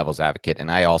on a devil's advocate,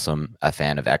 and I also am a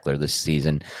fan of Eckler this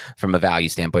season from a value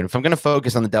standpoint, if I'm going to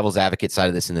focus on the devil's advocate side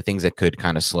of this and the things that could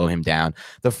kind of slow him down,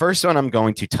 the first one I'm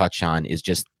going to touch on is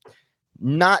just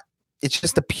it's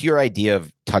just the pure idea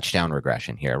of touchdown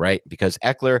regression here, right? Because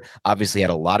Eckler obviously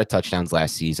had a lot of touchdowns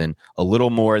last season, a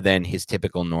little more than his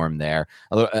typical norm there,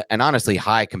 and honestly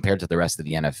high compared to the rest of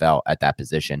the NFL at that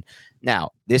position.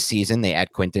 Now, this season, they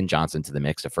add Quentin Johnson to the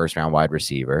mix, a first-round wide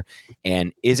receiver.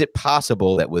 And is it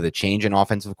possible that with a change in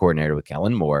offensive coordinator with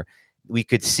Kellen Moore, we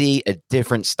could see a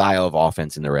different style of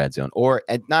offense in the red zone, or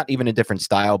not even a different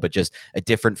style, but just a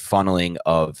different funneling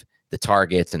of the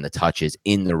targets and the touches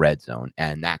in the red zone.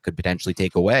 And that could potentially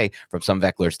take away from some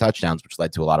of Eckler's touchdowns, which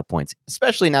led to a lot of points,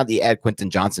 especially now that you add Quentin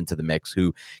Johnson to the mix,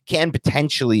 who can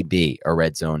potentially be a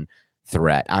red zone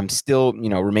threat. I'm still,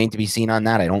 remain to be seen on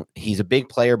that. He's a big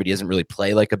player, but he doesn't really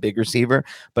play like a big receiver.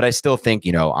 But I still think,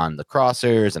 on the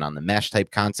crossers and on the mesh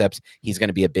type concepts, he's going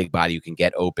to be a big body who can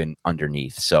get open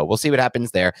underneath. So we'll see what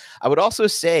happens there. I would also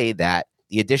say that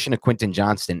the addition of Quentin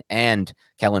Johnston and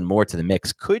Kellen Moore to the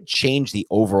mix could change the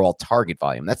overall target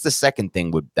volume. That's the second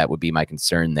thing that would be my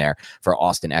concern there for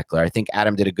Austin Eckler. I think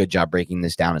Adam did a good job breaking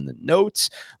this down in the notes,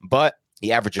 but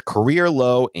he averaged a career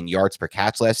low in yards per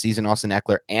catch last season, Austin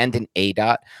Eckler, and an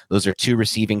ADOT. Those are 2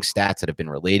 receiving stats that have been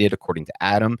related, according to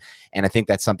Adam. And I think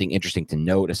that's something interesting to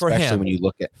note, especially when you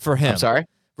look at... For him. I'm sorry?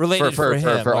 Related for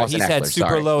him. For He's had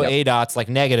super low ADOTs, like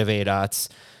negative ADOTs.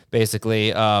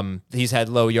 Basically, he's had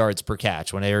low yards per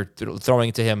catch. When they're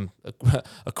throwing to him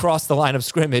across the line of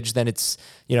scrimmage, then it's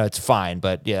fine.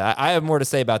 But yeah, I have more to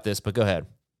say about this, but go ahead.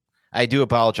 I do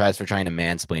apologize for trying to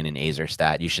mansplain an Azer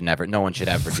stat. No one should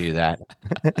ever do that.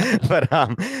 But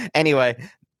anyway,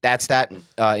 that stat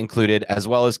included, as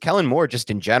well as Kellen Moore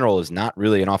just in general is not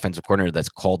really an offensive coordinator that's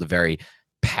called a very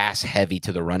pass heavy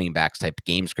to the running backs type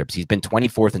game scripts. He's been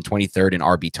 24th and 23rd in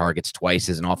RB targets twice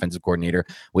as an offensive coordinator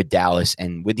with Dallas.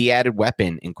 And with the added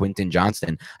weapon in Quentin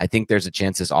Johnston, I think there's a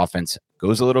chance this offense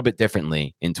goes a little bit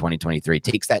differently in 2023,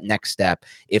 takes that next step.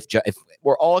 If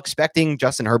we're all expecting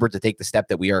Justin Herbert to take the step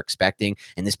that we are expecting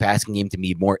and this passing game to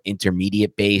be more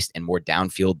intermediate based and more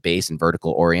downfield based and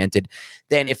vertical oriented,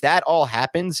 then if that all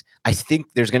happens, I think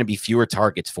there's going to be fewer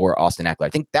targets for Austin Eckler. I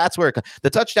think that's where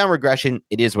the touchdown regression,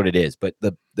 it is what it is, but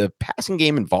the passing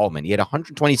game involvement, he had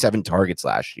 127 targets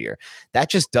last year. That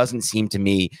just doesn't seem to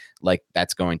me like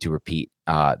that's going to repeat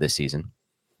this season.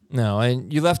 No,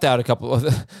 and you left out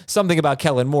something about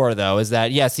Kellen Moore, though, is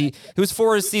that, yes, he was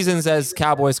 4 seasons as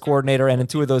Cowboys coordinator, and in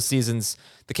 2 of those seasons,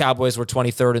 the Cowboys were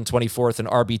 23rd and 24th in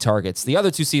RB targets. The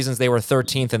other 2 seasons, they were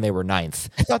 13th and they were 9th.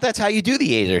 I thought that's how you do the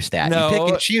Aizer stat. No. You pick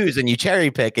and choose and you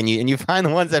cherry pick and you find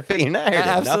the ones that fit your narrative.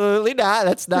 Absolutely not.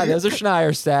 That's not. Those are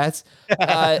Schneier stats.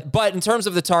 But in terms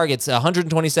of the targets,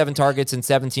 127 targets in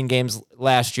 17 games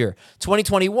last year.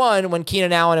 2021, when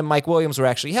Keenan Allen and Mike Williams were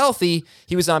actually healthy,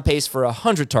 he was on pace for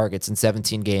 100 targets in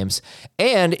 17 games.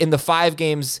 And in the 5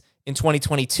 games in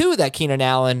 2022 that Keenan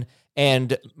Allen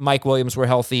and Mike Williams were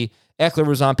healthy, Eckler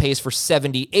was on pace for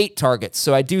 78 targets.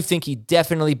 So I do think he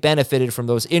definitely benefited from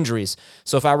those injuries.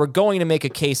 So if I were going to make a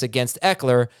case against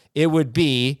Eckler, it would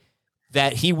be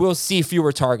that he will see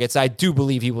fewer targets. I do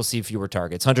believe he will see fewer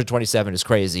targets. 127 is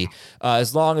crazy.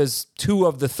 As long as 2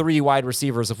 of the 3 wide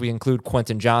receivers, if we include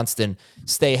Quentin Johnston,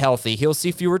 stay healthy, he'll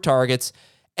see fewer targets.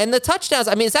 And the touchdowns,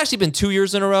 I mean, it's actually been 2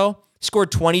 years in a row. He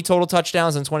scored 20 total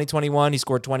touchdowns in 2021. He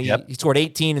scored 20. Yep. He scored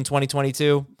 18 in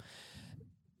 2022.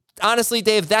 Honestly,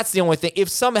 Dave, that's the only thing. If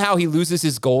somehow he loses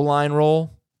his goal line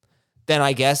role, then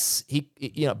I guess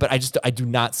but I do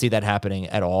not see that happening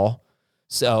at all.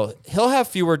 So he'll have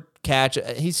fewer catch.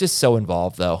 He's just so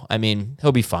involved, though. I mean,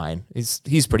 he'll be fine.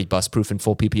 He's pretty bust-proof in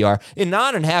full PPR. In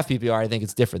non and half PPR, I think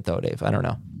it's different, though, Dave. I don't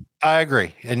know. I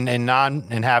agree. In non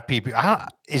and half PPR,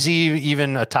 is he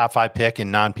even a top 5 pick in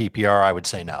non PPR? I would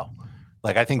say no.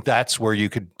 Like, I think that's where you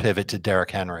could pivot to Derrick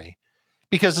Henry,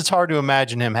 because it's hard to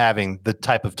imagine him having the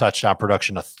type of touchdown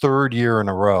production a 3rd year in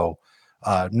a row,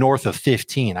 north of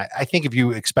 15. I think if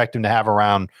you expect him to have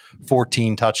around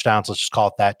 14 touchdowns, let's just call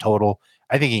it that total,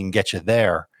 I think he can get you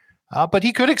there. But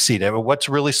he could exceed it. What's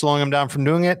really slowing him down from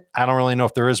doing it? I don't really know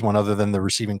if there is one other than the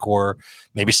receiving core,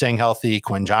 maybe staying healthy,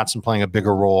 Quinn Johnson playing a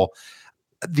bigger role.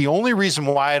 The only reason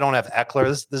why I don't have Eckler,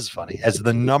 this is funny, as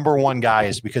the number 1 guy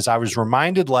is because I was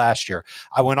reminded last year.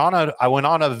 I went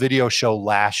on a video show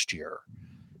last year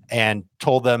and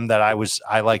told them that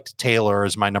I liked Taylor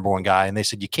as my number 1 guy. And they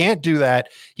said, you can't do that.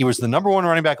 He was the number 1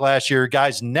 running back last year.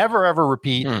 Guys never, ever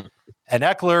repeat. And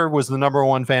Eckler was the number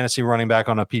 1 fantasy running back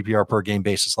on a PPR per game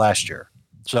basis last year.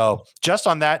 So just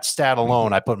on that stat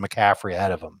alone, I put McCaffrey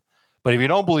ahead of him. But if you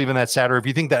don't believe in that stat, or if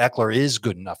you think that Eckler is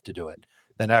good enough to do it,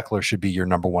 then Eckler should be your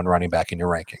number 1 running back in your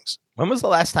rankings. When was the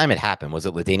last time it happened? Was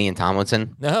it LaDainian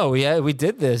Tomlinson? No, yeah, we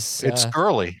did this. It's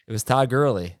Gurley. It was Todd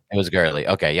Gurley. It was Gurley.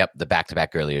 Okay, yep. The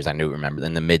back-to-back Gurley years. I knew, remember,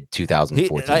 in the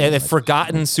mid-2014. The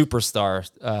forgotten superstar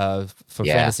for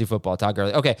fantasy football, Todd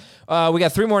Gurley. Okay, we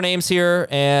got 3 more names here,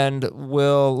 and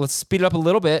let's speed it up a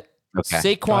little bit.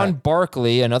 Okay. Saquon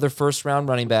Barkley, another first-round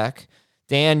running back.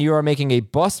 Dan, you are making a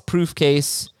bust-proof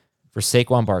case for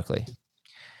Saquon Barkley.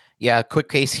 Yeah, quick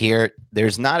case here.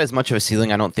 There's not as much of a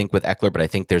ceiling, I don't think, with Eckler, but I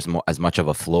think there's as much of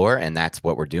a floor, and that's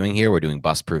what we're doing here. We're doing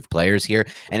bust-proof players here,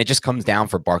 and it just comes down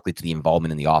for Barkley to the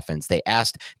involvement in the offense. They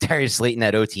asked Darius Slayton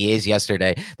at OTAs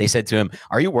yesterday. They said to him,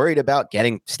 are you worried about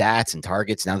getting stats and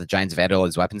targets now the Giants have added all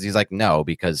these weapons? He's like, no,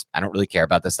 because I don't really care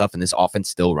about this stuff, and this offense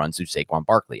still runs through Saquon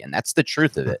Barkley, and that's the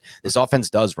truth of it. This offense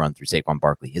does run through Saquon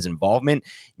Barkley. His involvement,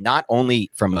 not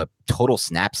only from a total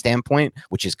snap standpoint,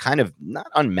 which is kind of not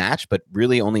unmatched, but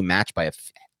really only matched by a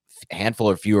handful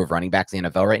or fewer of running backs in the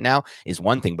NFL right now, is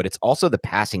one thing, but it's also the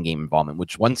passing game involvement,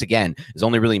 which once again is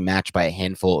only really matched by a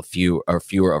handful of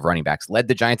fewer of running backs. Led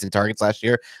the Giants in targets last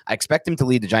year. I expect him to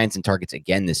lead the Giants in targets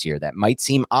again this year. That might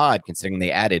seem odd considering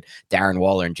they added Darren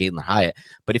Waller and Jalen Hyatt,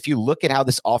 but if you look at how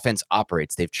this offense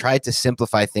operates, they've tried to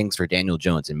simplify things for Daniel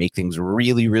Jones and make things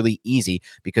really, really easy,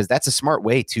 because that's a smart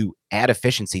way to add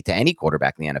efficiency to any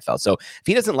quarterback in the NFL. So if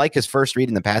he doesn't like his first read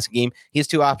in the passing game, he has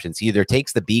 2 options. He either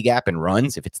takes the B gap and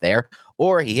runs if it's there,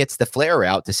 or he hits the flare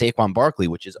route to Saquon Barkley,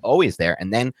 which is always there.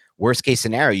 And then worst case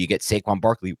scenario, you get Saquon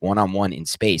Barkley one-on-one in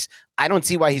space. I don't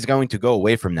see why he's going to go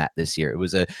away from that this year. It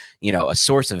was a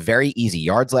source of very easy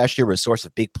yards last year, was a source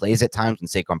of big plays at times when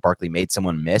Saquon Barkley made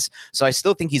someone miss. So I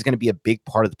still think he's going to be a big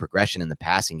part of the progression in the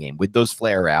passing game with those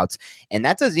flare routes. And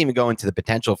that doesn't even go into the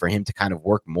potential for him to kind of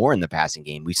work more in the passing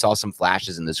game. We saw some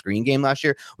flashes in the screen game last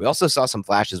year. We also saw some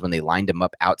flashes when they lined him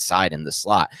up outside in the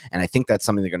slot. And I think that's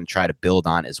something they're going to try to build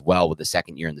on as well with the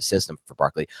second year in the system for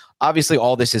Barkley. Obviously,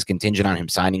 all this is contingent on him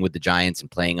signing with the Giants and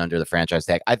playing under the franchise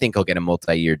tag. I think he'll get a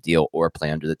multi-year deal or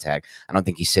play under the tag. I don't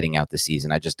think he's sitting out this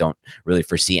season. I just don't really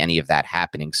foresee any of that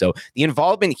happening. So the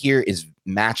involvement here is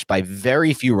matched by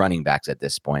very few running backs at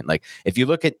this point. Like, if you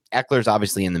look at Eckler's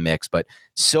obviously in the mix, but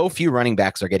so few running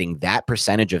backs are getting that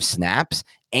percentage of snaps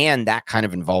and that kind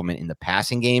of involvement in the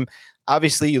passing game.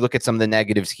 Obviously, you look at some of the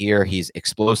negatives here. His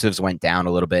explosives went down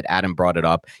a little bit. Adam brought it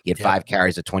up. He had 5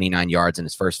 carries of 29 yards in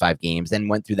his first 5 games, then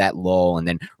went through that lull and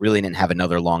then really didn't have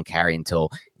another long carry until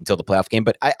until the playoff game.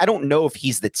 But I don't know if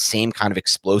he's the same kind of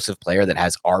explosive player that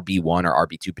has RB1 or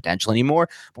RB2 potential anymore.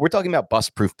 But we're talking about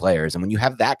bust-proof players. And when you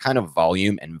have that kind of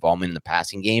volume and involvement in the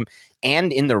passing game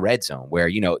and in the red zone, where,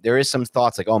 there is some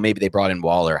thoughts like, oh, maybe they brought in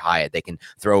Waller, Hyatt, they can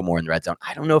throw more in the red zone.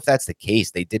 I don't know if that's the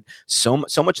case. They did so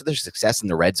much of their success in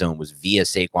the red zone was via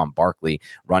Saquon Barkley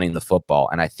running the football.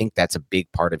 And I think that's a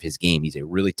big part of his game. He's a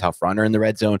really tough runner in the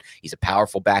red zone. He's a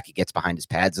powerful back. He gets behind his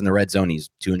pads in the red zone. He's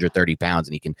 230 pounds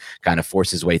and he can kind of force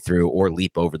his way through or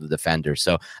leap over the defender.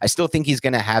 So I still think he's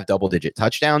going to have double-digit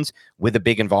touchdowns with a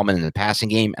big involvement in the passing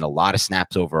game and a lot of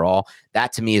snaps overall.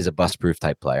 That to me is a bust-proof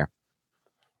type player.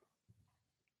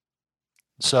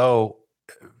 So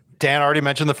Dan already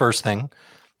mentioned the first thing.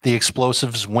 The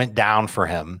explosives went down for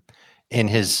him in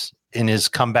his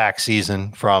comeback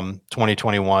season from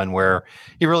 2021, where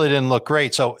he really didn't look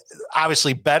great. So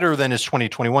obviously better than his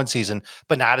 2021 season,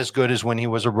 but not as good as when he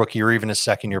was a rookie or even a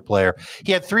second-year player.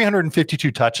 He had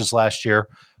 352 touches last year.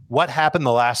 What happened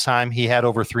the last time he had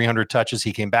over 300 touches?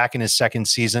 He came back in his second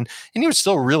season, and he was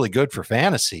still really good for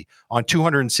fantasy on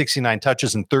 269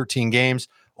 touches in 13 games.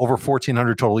 Over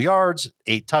 1,400 total yards,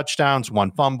 8 touchdowns,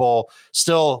 1 fumble,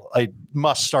 still a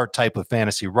must-start type of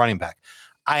fantasy running back.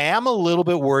 I am a little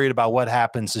bit worried about what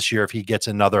happens this year if he gets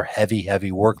another heavy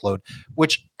workload,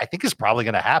 which I think is probably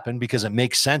going to happen because it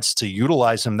makes sense to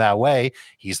utilize him that way.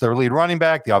 He's their lead running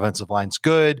back. The offensive line's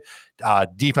good.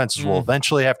 Defenses will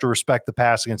eventually have to respect the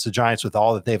pass against the Giants with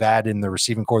all that they've added in the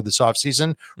receiving core this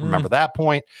offseason. Remember that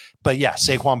point. But yeah,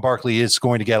 Saquon Barkley is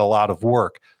going to get a lot of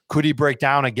work. Could he break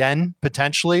down again,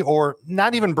 potentially, or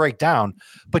not even break down,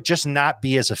 but just not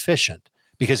be as efficient?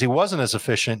 Because he wasn't as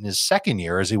efficient in his second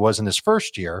year as he was in his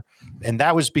first year. And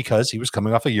that was because he was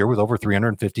coming off a year with over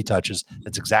 350 touches.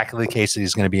 That's exactly the case that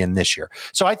he's going to be in this year.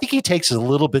 So I think he takes a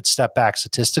little bit step back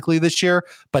statistically this year,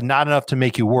 but not enough to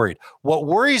make you worried. What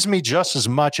worries me just as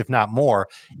much, if not more,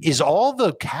 is all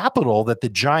the capital that the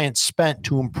Giants spent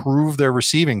to improve their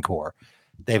receiving core.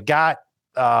 They've got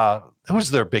who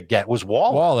was their big get? Was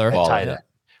Waller.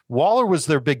 Waller was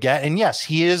their big get. And yes,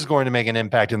 he is going to make an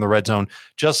impact in the red zone,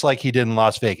 just like he did in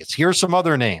Las Vegas. Here's some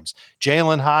other names: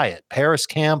 Jalen Hyatt, Paris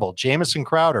Campbell, Jamison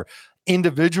Crowder.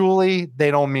 Individually,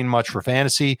 they don't mean much for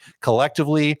fantasy.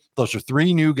 Collectively, those are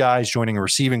 3 new guys joining a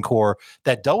receiving core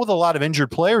that dealt with a lot of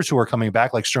injured players who are coming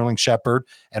back, like Sterling Shepard,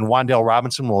 and Wan'Dale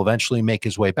Robinson will eventually make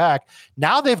his way back.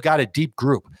 Now they've got a deep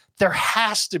group. There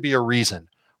has to be a reason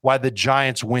why the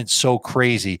Giants went so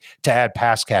crazy to add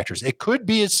pass catchers. It could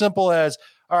be as simple as,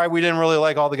 all right, we didn't really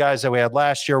like all the guys that we had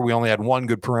last year. We only had one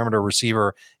good perimeter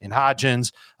receiver in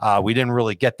Hodgins. We didn't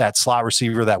really get that slot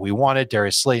receiver that we wanted.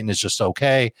 Darius Slayton is just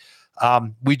okay.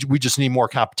 We just need more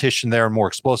competition there and more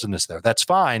explosiveness there. That's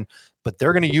fine, but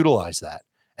they're going to utilize that.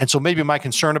 And so maybe my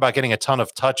concern about getting a ton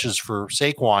of touches for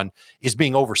Saquon is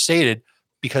being overstated,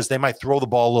 because they might throw the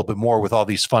ball a little bit more with all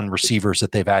these fun receivers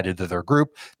that they've added to their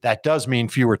group. That does mean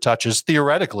fewer touches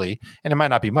theoretically, and it might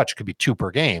not be much. It could be 2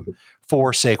 per game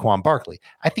for Saquon Barkley.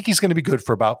 I think he's going to be good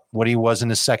for about what he was in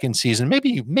his second season,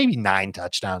 maybe 9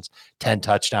 touchdowns, 10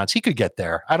 touchdowns. He could get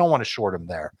there. I don't want to short him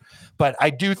there. But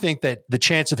I do think that the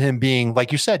chance of him being,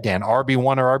 like you said, Dan,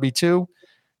 RB1 or RB2,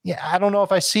 yeah, I don't know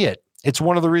if I see it. It's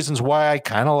one of the reasons why I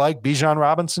kind of like Bijan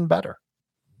Robinson better.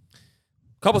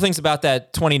 Couple things about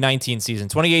that 2019 season.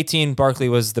 2018, Barkley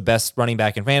was the best running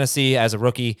back in fantasy as a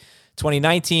rookie.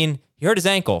 2019, he hurt his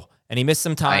ankle and he missed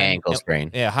some time. High ankle sprain.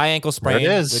 Yeah, high ankle sprain.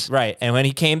 There it is. Right. And when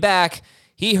he came back,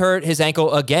 he hurt his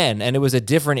ankle again, and it was a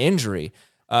different injury.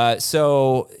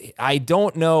 So I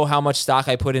don't know how much stock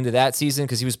I put into that season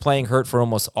because he was playing hurt for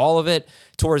almost all of it.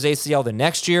 Tore his ACL the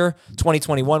next year.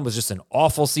 2021 was just an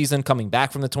awful season coming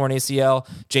back from the torn ACL.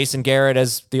 Jason Garrett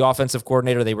as the offensive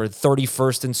coordinator, they were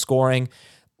 31st in scoring.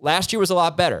 Last year was a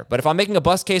lot better. But if I'm making a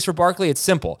bust case for Barkley, it's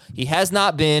simple. He has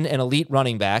not been an elite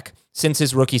running back since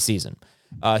his rookie season.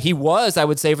 He was, I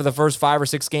would say, for the first 5 or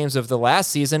 6 games of the last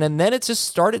season, and then it just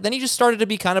started. Then he just started to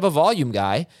be kind of a volume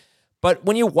guy. But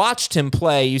when you watched him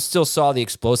play, you still saw the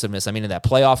explosiveness. I mean, in that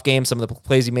playoff game, some of the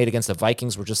plays he made against the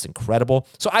Vikings were just incredible.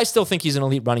 So I still think he's an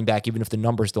elite running back, even if the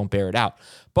numbers don't bear it out.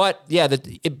 But yeah,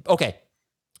 okay,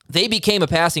 they became a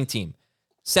passing team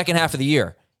second half of the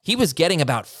year. He was getting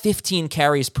about 15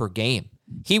 carries per game.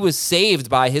 He was saved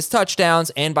by his touchdowns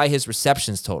and by his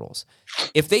receptions totals.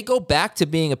 If they go back to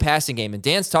being a passing game, and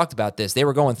Dan's talked about this, they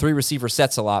were going 3 receiver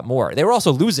sets a lot more. They were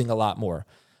also losing a lot more.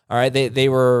 All right,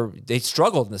 they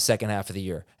struggled in the second half of the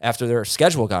year after their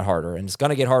schedule got harder, and it's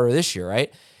going to get harder this year,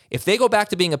 right? If they go back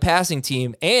to being a passing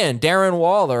team and Darren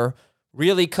Waller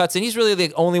really cuts in, he's really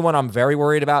the only one I'm very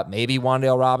worried about. Maybe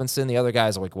Wan'Dale Robinson, the other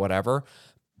guys are like whatever.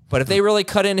 But if they really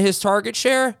cut into his target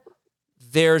share,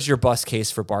 there's your bust case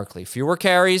for Barkley. Fewer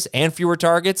carries and fewer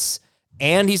targets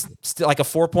and he's still like a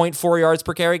 4.4 yards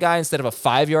per carry guy instead of a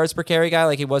 5 yards per carry guy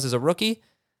like he was as a rookie,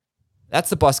 that's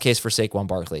the bust case for Saquon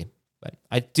Barkley. But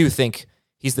I do think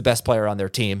he's the best player on their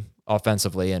team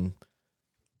offensively, and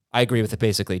I agree with it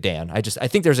basically, Dan. I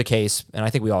think there's a case, and I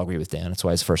think we all agree with Dan. That's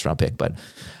why he's a first-round pick. But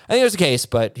I think there's a case,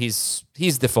 but he's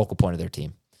the focal point of their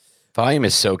team. Volume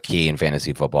is so key in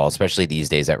fantasy football, especially these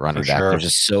days at running back. There's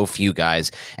just so few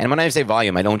guys. And when I say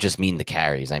volume, I don't just mean the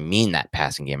carries. I mean that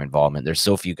passing game involvement. There's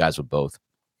so few guys with both.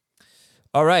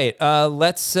 All right.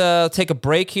 Let's take a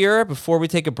break here. Before we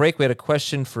take a break, we had a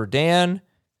question for Dan,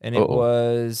 and it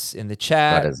was in the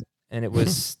chat. And it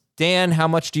was, Dan, how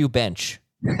much do you bench?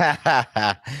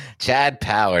 Chad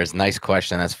Powers. Nice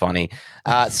question. That's funny.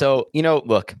 So,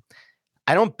 look,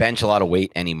 I don't bench a lot of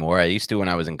weight anymore. I used to when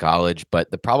I was in college,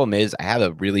 but the problem is I have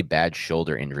a really bad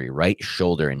shoulder injury, right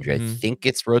shoulder injury. I think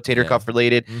it's rotator cuff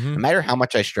related. No matter how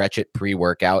much I stretch it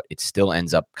pre-workout, it still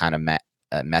ends up kind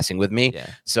of messing with me.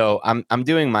 So I'm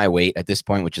doing my weight at this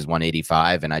point, which is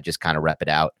 185, and I just kind of rep it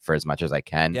out for as much as I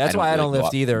can. Yeah, that's why I don't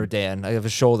lift either, Dan. I have a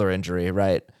shoulder injury,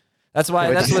 right? That's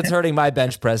what's hurting my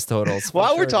bench press totals.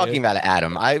 While we're talking about it,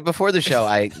 Adam, before the show,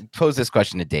 I posed this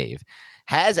question to Dave.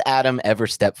 Has Adam ever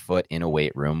stepped foot in a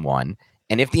weight room, one?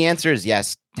 And if the answer is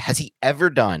yes, has he ever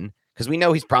done, because we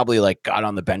know he's probably like got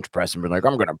on the bench press and been like,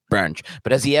 I'm going to bench.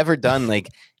 But has he ever done like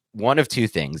one of two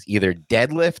things, either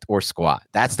deadlift or squat?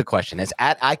 That's the question.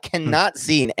 I cannot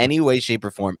see in any way, shape,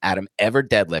 or form Adam ever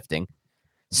deadlifting.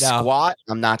 Squat,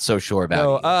 I'm not so sure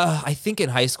about. No, I think in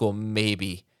high school,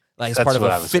 maybe. Like as part of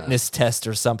a fitness test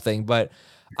or something, but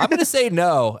I'm going to say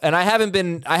no. And I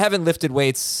haven't lifted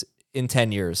weights in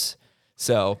 10 years.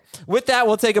 So with that,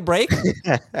 we'll take a break.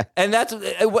 And that's,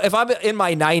 if I'm in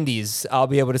my 90s, I'll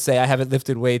be able to say I haven't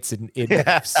lifted weights in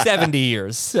 70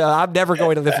 years. So I'm never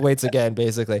going to lift weights again,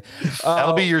 basically.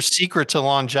 That'll be your secret to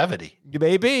longevity.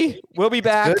 Maybe. We'll be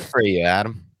back. Good for you,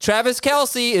 Adam. Travis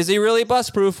Kelce, is he really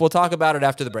bust proof? We'll talk about it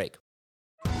after the break.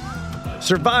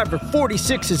 Survivor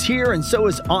 46 is here, and so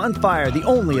is On Fire, the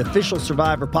only official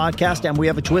Survivor podcast, and we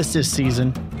have a twist this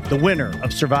season. The winner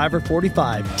of Survivor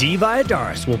 45, Dee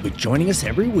Valladares, will be joining us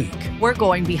every week. We're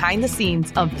going behind the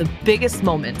scenes of the biggest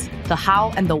moments, the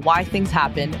how and the why things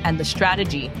happen, and the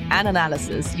strategy and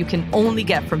analysis you can only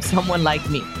get from someone like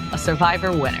me, a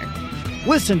Survivor winner.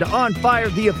 Listen to On Fire,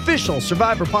 the official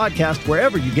Survivor podcast,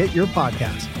 wherever you get your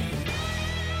podcasts.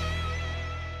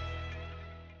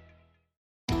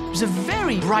 There's a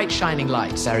very bright, shining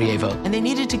light, Sarajevo, and they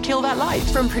needed to kill that light.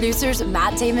 From producers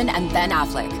Matt Damon and Ben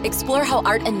Affleck, explore how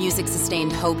art and music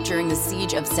sustained hope during the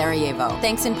siege of Sarajevo,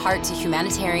 thanks in part to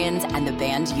humanitarians and the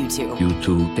band U2.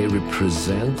 U2, they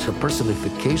represent a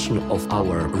personification of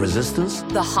our resistance.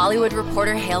 The Hollywood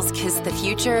Reporter hails Kiss the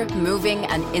Future, moving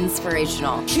and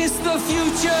inspirational. Kiss the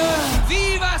future!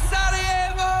 Viva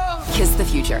Sarajevo! Kiss the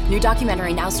Future, new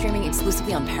documentary now streaming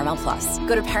exclusively on Paramount Plus.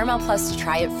 Go to Paramount Plus to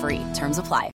try it free. Terms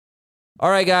apply. All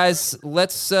right, guys,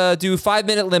 let's do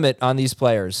 5-minute limit on these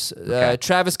players. Okay.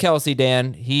 Travis Kelce,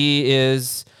 Dan, he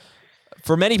is,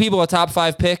 for many people, a top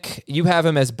 5 pick. You have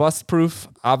him as bust proof.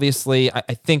 Obviously,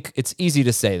 I think it's easy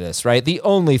to say this, right? The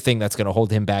only thing that's going to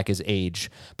hold him back is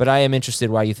age. But I am interested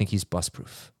why you think he's bust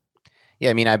proof. Yeah,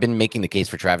 I mean, I've been making the case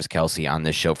for Travis Kelce on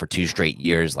this show for 2 straight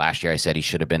years. Last year, I said he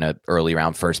should have been an early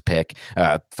round first pick.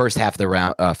 First half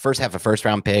a first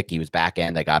round pick. He was back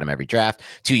end. I got him every draft.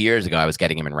 2 years ago, I was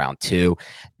getting him in round 2.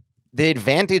 The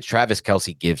advantage Travis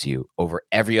Kelce gives you over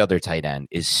every other tight end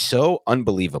is so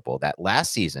unbelievable that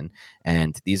last season,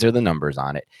 and these are the numbers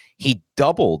on it, he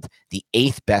doubled the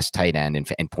 8th best tight end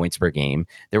in points per game.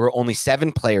 There were only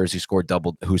 7 players who scored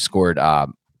double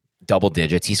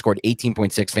digits. He scored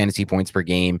 18.6 fantasy points per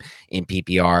game in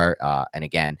PPR. And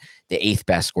again, the 8th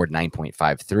best scored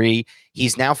 9.53.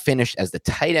 He's now finished as the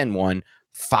tight end 1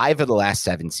 5 of the last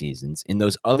 7 seasons. In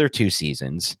those other 2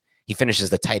 seasons, he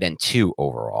finishes the tight end 2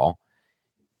 overall.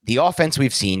 The offense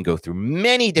we've seen go through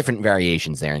many different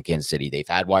variations there in Kansas City. They've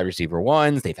had wide receiver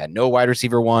 1s. They've had no wide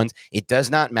receiver 1s. It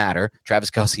does not matter. Travis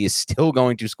Kelce is still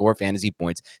going to score fantasy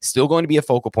points, still going to be a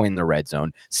focal point in the red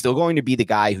zone, still going to be the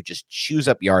guy who just chews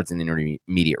up yards in the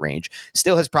intermediate range,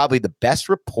 still has probably the best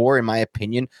rapport, in my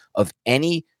opinion, of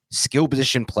any skill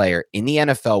position player in the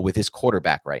NFL with his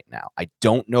quarterback right now. I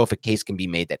don't know if a case can be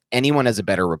made that anyone has a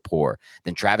better rapport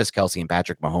than Travis Kelce and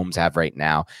Patrick Mahomes have right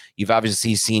now. You've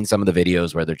obviously seen some of the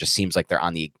videos where there just seems like they're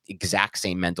on the exact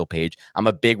same mental page. I'm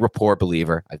a big rapport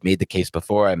believer. I've made the case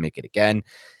before. I make it again.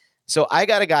 So I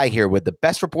got a guy here with the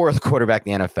best rapport of the quarterback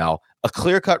in the NFL, a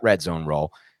clear-cut red zone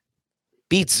role,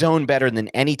 beats zone better than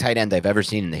any tight end I've ever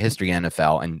seen in the history of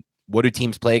NFL, and what do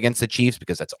teams play against the Chiefs?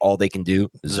 Because that's all they can do.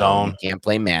 Zone. Can't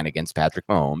play man against Patrick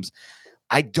Mahomes.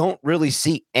 I don't really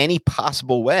see any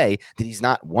possible way that he's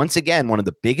not, once again, one of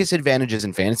the biggest advantages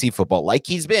in fantasy football, like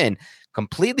he's been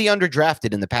completely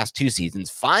underdrafted in the past 2 seasons.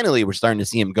 Finally, we're starting to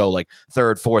see him go like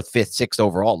 3rd, 4th, 5th, 6th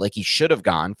overall, like he should have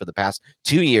gone for the past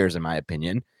 2 years, in my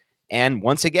opinion. And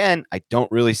once again, I don't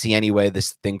really see any way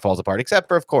this thing falls apart, except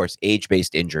for, of course,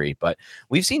 age-based injury. But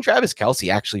we've seen Travis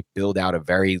Kelce actually build out a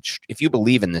very, if you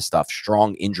believe in this stuff,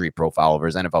 strong injury profile over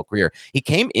his NFL career. He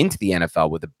came into the NFL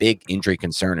with a big injury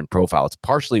concern and profile. It's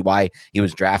partially why he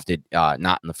was drafted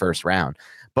not in the first round.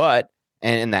 But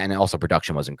and also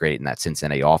production wasn't great in that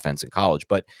Cincinnati offense in college.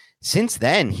 But since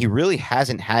then, he really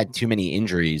hasn't had too many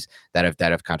injuries that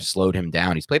have kind of slowed him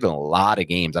down. He's played in a lot of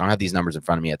games. I don't have these numbers in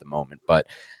front of me at the moment, but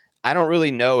I don't really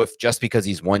know if just because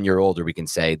he's 1 year older, we can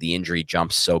say the injury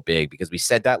jumps so big, because we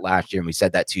said that last year and we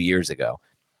said that 2 years ago.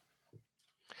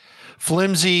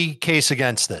 Flimsy case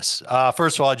against this.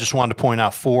 First of all, I just wanted to point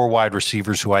out 4 wide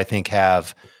receivers who I think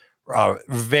have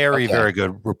very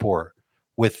good rapport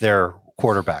with their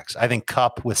quarterbacks. I think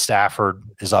Kupp with Stafford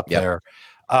is up there.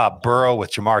 Burrow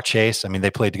with Jamar Chase. I mean, they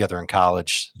played together in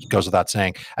college. It goes without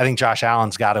saying. I think Josh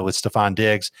Allen's got it with Stephon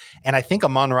Diggs. And I think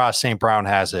Amon-Ra St. Brown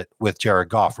has it with Jared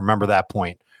Goff. Remember that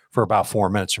point for about 4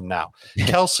 minutes from now.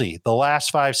 Kelce, the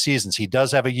last 5 seasons, he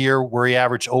does have a year where he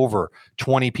averaged over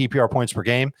 20 PPR points per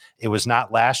game. It was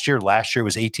not last year. Last year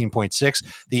was 18.6.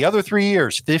 The other 3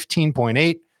 years,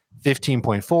 15.8,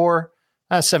 15.4,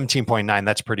 17.9.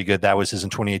 That's pretty good. That was his in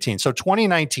 2018. So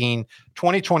 2019,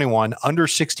 2021, under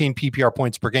 16 PPR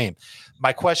points per game.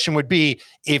 My question would be,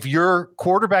 if your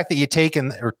quarterback that you take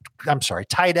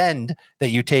tight end that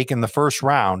you take in the first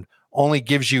round only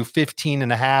gives you 15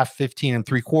 and a half, 15 and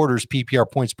 3/4 PPR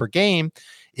points per game,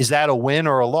 is that a win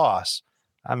or a loss?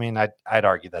 I mean, I'd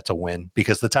argue that's a win,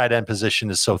 because the tight end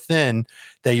position is so thin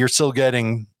that you're still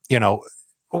getting,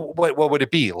 what would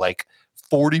it be? Like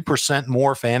 40%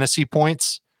 more fantasy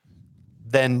points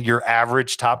than your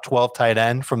average top 12 tight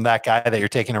end from that guy that you're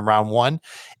taking in round 1.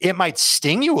 It might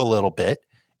sting you a little bit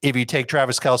if you take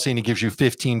Travis Kelce and he gives you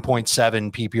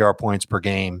 15.7 PPR points per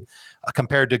game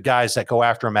compared to guys that go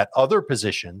after him at other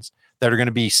positions that are going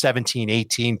to be 17,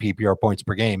 18 PPR points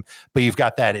per game. But you've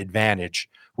got that advantage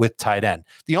with tight end.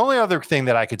 The only other thing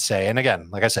that I could say, and again,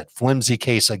 like I said, flimsy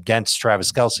case against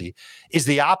Travis Kelce, is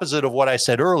the opposite of what I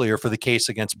said earlier for the case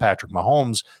against Patrick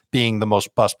Mahomes being the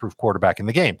most bust-proof quarterback in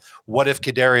the game. What if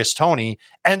Kadarius Toney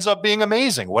ends up being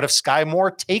amazing? What if Sky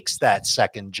Moore takes that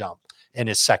second jump in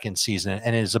his second season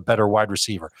and is a better wide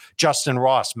receiver? Justin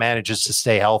Ross manages to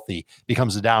stay healthy,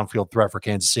 becomes a downfield threat for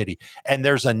Kansas City. And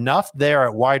there's enough there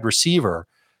at wide receiver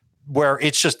where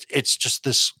it's just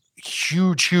this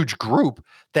huge group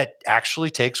that actually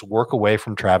takes work away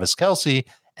from Travis Kelce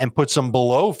and puts him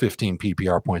below 15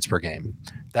 PPR points per game.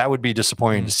 That would be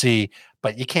disappointing to see,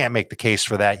 but you can't make the case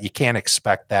for that. You can't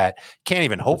expect that. Can't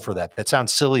even hope for that. That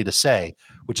sounds silly to say,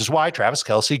 which is why Travis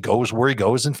Kelce goes where he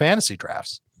goes in fantasy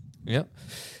drafts. Yep.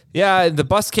 Yeah, the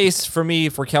bust case for me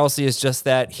for Kelce is just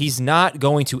that he's not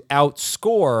going to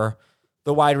outscore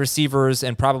the wide receivers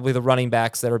and probably the running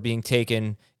backs that are being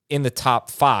taken in the top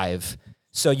 5.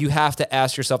 So you have to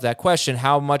ask yourself that question: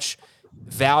 how much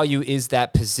value is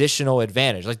that positional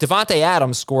advantage? Like Devontae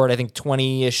Adams scored, I think,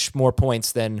 20-ish more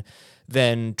points than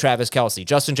Travis Kelce.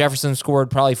 Justin Jefferson scored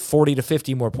probably 40 to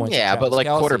 50 more points. Yeah, but like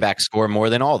Kelce. Quarterbacks score more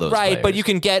than all those. Right, players. but you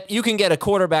can get a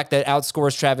quarterback that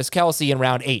outscores Travis Kelce in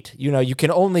round 8. You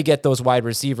can only get those wide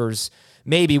receivers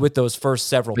maybe with those first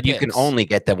several But picks. you can only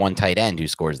get that one tight end who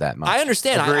scores that much. I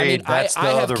understand. Agreed. I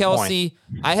have Kelce.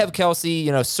 I have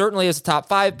Kelce, certainly as a top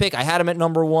 5 pick. I had him at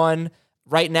number 1.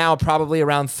 Right now, probably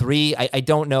around 3. I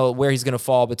don't know where he's going to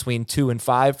fall between 2 and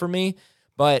 5 for me.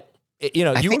 But,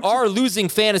 you are losing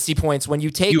fantasy points when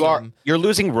you take him. You're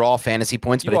losing raw fantasy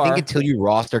points, but I think until you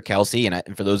roster Kelce,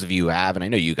 and for those of you who have, and I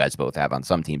know you guys both have on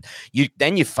some teams, you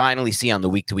finally see on the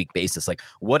week-to-week basis, like,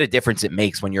 what a difference it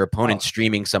makes when your opponent's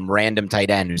streaming some random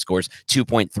tight end who scores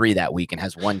 2.3 that week and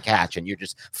has 1 catch, and you're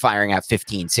just firing out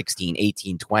 15, 16,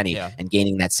 18, 20, and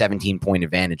gaining that 17-point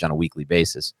advantage on a weekly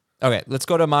basis. Okay, let's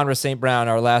go to Amon-Ra St. Brown,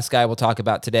 our last guy we'll talk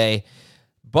about today.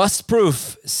 Bust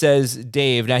proof, says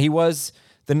Dave. Now, he was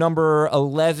the number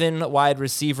 11 wide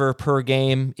receiver per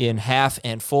game in half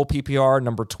and full PPR,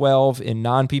 number 12 in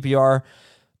non-PPR.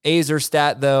 Azer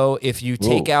stat, though, if you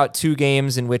take out 2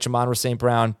 games in which Amon-Ra St.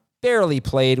 Brown barely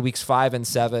played, weeks 5 and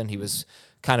 7, he was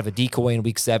kind of a decoy in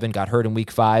week 7, got hurt in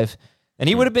week 5. And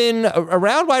he would have been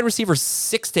around wide receiver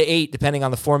 6 to 8, depending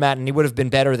on the format, and he would have been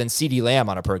better than CeeDee Lamb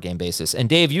on a per-game basis. And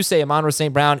Dave, you say Amon-Ra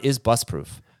St. Brown is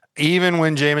bust-proof. Even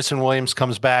when Jameson Williams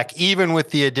comes back, even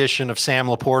with the addition of Sam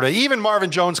Laporta, even Marvin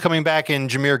Jones coming back and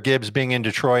Jahmyr Gibbs being in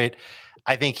Detroit,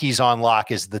 I think he's on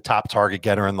lock as the top target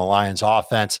getter in the Lions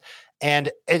offense.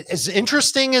 And as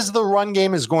interesting as the run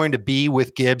game is going to be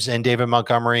with Gibbs and David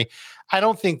Montgomery, I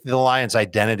don't think the Lions'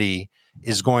 identity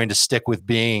is going to stick with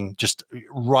being just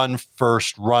run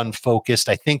first, run focused.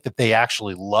 I think that they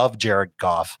actually love Jared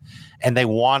Goff and they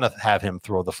want to have him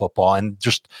throw the football. And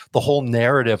just the whole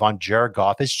narrative on Jared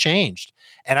Goff has changed.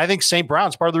 And I think St.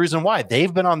 Brown's part of the reason why.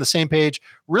 They've been on the same page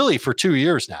really for 2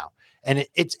 years now. And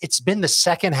it's been the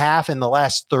second half and the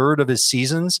last third of his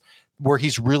seasons where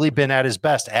he's really been at his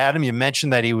best. Adam, you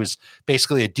mentioned that he was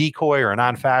basically a decoy or a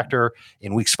non-factor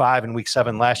in weeks 5 and week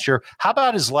 7 last year. How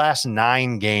about his last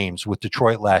 9 games with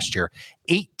Detroit last year?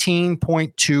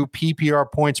 18.2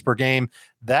 PPR points per game.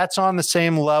 That's on the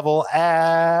same level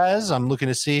as, I'm looking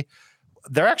to see,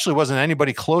 there actually wasn't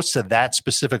anybody close to that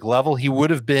specific level. He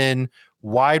would have been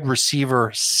wide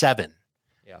receiver 7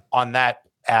 on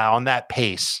that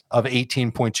pace of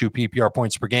 18.2 PPR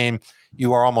points per game.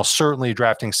 You are almost certainly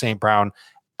drafting St. Brown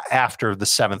after the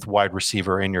 7th wide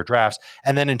receiver in your drafts.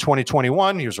 And then in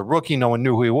 2021, he was a rookie. No one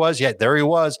knew who he was, yet there he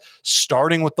was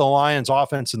starting with the Lions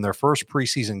offense in their first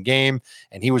preseason game.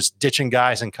 And he was ditching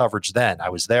guys in coverage then. I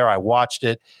was there. I watched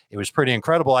it. It was pretty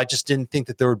incredible. I just didn't think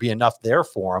that there would be enough there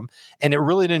for him. And it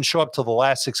really didn't show up till the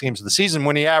last 6 games of the season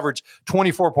when he averaged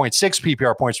 24.6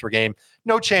 PPR points per game.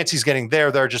 No chance he's getting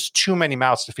there. There are just too many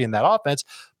mouths to feed in that offense.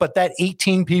 But that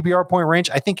 18 PPR point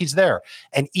range, I think he's there.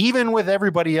 And even with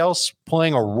everybody else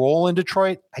playing a role in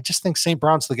Detroit, I just think St.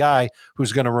 Brown's the guy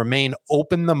who's going to remain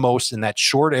open the most in that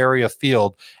short area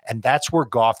field. And that's where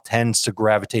Goff tends to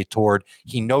gravitate toward.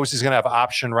 He knows he's going to have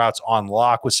option routes on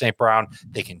lock with St. Brown.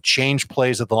 They can change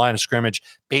plays at the line of scrimmage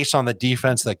based on the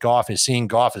defense that Goff is seeing.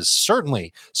 Goff is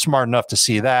certainly smart enough to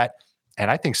see that. And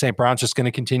I think St. Brown's just going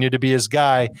to continue to be his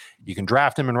guy. You can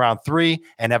draft him in round 3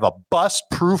 and have a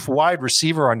bust-proof wide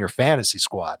receiver on your fantasy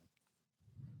squad.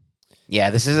 Yeah,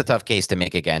 this is a tough case to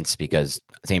make against because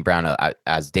St. Brown,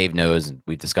 as Dave knows,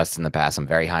 we've discussed in the past, I'm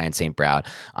very high in St. Brown.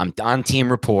 I'm on team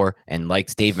rapport, and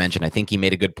like Dave mentioned, I think he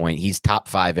made a good point. He's top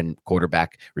 5 in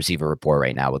quarterback receiver rapport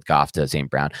right now with Goff to St.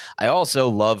 Brown. I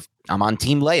also I'm on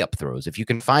team layup throws. If you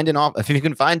can find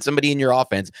somebody in your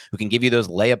offense who can give you those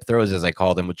layup throws, as I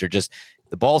call them, which are just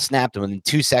the ball snapped and within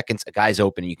 2 seconds, a guy's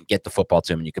open and you can get the football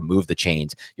to him and you can move the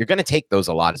chains. You're going to take those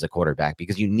a lot as a quarterback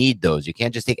because you need those. You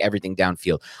can't just take everything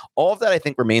downfield. All of that, I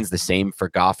think, remains the same for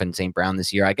Goff and St. Brown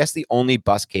this year. I guess the only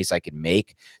bust case I could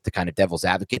make to kind of devil's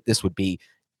advocate this would be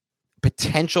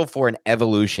potential for an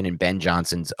evolution in Ben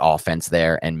Johnson's offense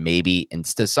there and maybe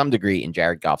to some degree in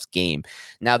Jared Goff's game.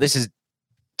 Now, this is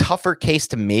tougher case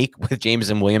to make with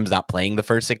Jameson Williams not playing the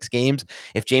first 6 games.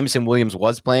 If Jameson Williams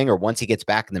was playing, or once he gets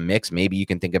back in the mix, maybe you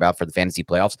can think about for the fantasy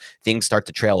playoffs, things start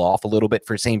to trail off a little bit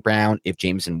for St. Brown. If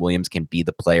Jameson Williams can be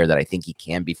the player that I think he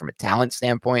can be from a talent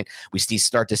standpoint, we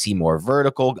start to see more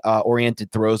vertical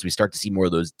oriented throws. We start to see more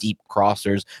of those deep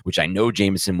crossers, which I know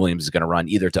Jameson Williams is going to run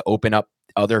either to open up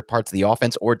other parts of the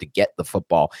offense or to get the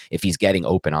football if he's getting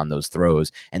open on those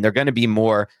throws. And they're going to be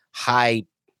more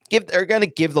they're going to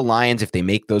give the Lions, if they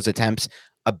make those attempts,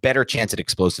 a better chance at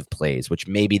explosive plays, which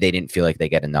maybe they didn't feel like they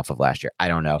get enough of last year. I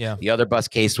don't know. Yeah. The other bust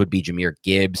case would be Jahmyr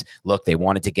Gibbs. Look, they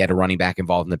wanted to get a running back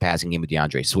involved in the passing game with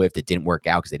DeAndre Swift. It didn't work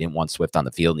out because they didn't want Swift on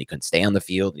the field and he couldn't stay on the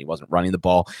field and he wasn't running the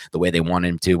ball the way they wanted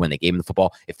him to when they gave him the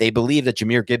football. If they believe that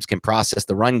Jahmyr Gibbs can process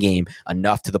the run game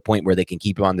enough to the point where they can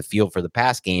keep him on the field for the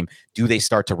pass game, do they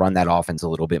start to run that offense a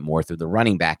little bit more through the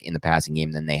running back in the passing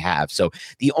game than they have? So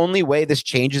the only way this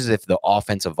changes is if the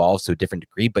offense evolves to a different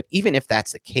degree. But even if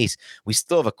that's the case, we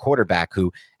still have a quarterback who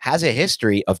has a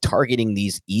history of targeting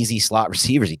these easy slot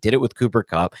receivers. He did it with Cooper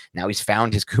Kupp. Now he's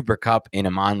found his Cooper Kupp in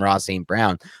Amon-Ra St.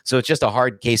 Brown. So it's just a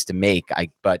hard case to make.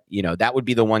 But that would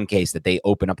be the one case that they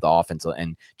open up the offense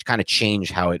and kind of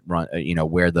change how it run,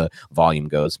 where the volume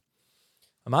goes.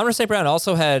 Amon-Ra St. Brown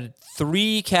also had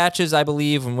 3 catches, I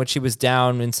believe, in which he was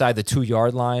down inside the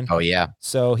 2-yard line. Oh, yeah.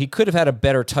 So he could have had a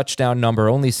better touchdown number,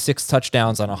 only 6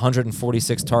 touchdowns on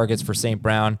 146 targets for St.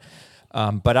 Brown.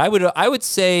 But I would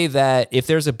say that if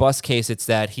there's a bust case, it's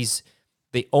that he's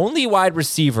the only wide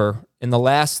receiver in the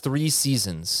last 3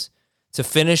 seasons to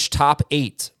finish top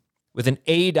 8 with an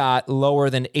ADOT lower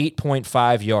than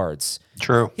 8.5 yards.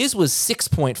 True. His was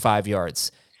 6.5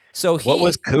 yards. So what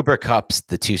was Cooper Kupp's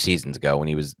the 2 seasons ago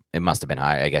it must have been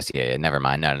high, I guess. Yeah, never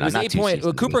mind. No, not 2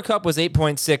 seasons. Cooper Kupp was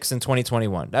 8.6 in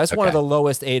 2021. That's one of the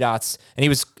lowest ADOTs, and he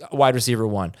was wide receiver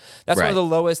 1. That's one of the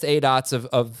lowest ADOTs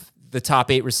of the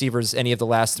top 8 receivers any of the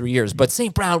last 3 years. But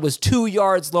St. Brown was 2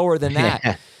 yards lower than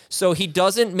that. So he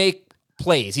doesn't make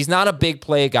plays. He's not a big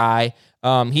play guy.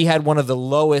 He had one of the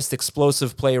lowest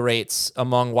explosive play rates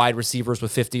among wide receivers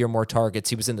with 50 or more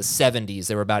targets. He was in the 70s.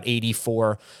 There were about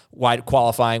 84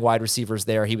 qualifying wide receivers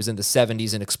there. He was in the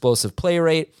 70s in explosive play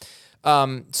rate.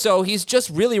 So he's just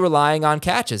really relying on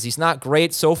catches. He's not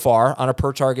great so far on a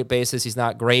per target basis. He's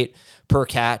not great per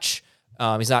catch.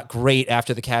 He's not great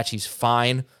after the catch. He's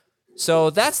fine. So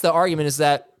that's the argument, is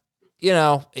that,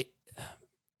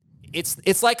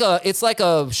 it's like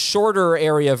a shorter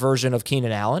area version of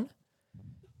Keenan Allen.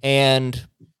 And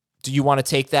do you want to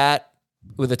take that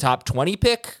with a top 20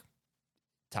 pick,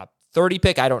 top 30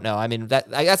 pick? I don't know. I mean,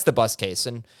 that's the bust case.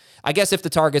 And I guess if the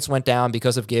targets went down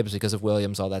because of Gibbs, because of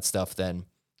Williams, all that stuff, then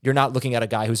you're not looking at a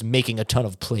guy who's making a ton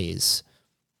of plays.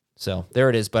 So there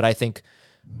it is. But I think,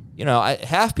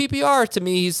 half PPR, to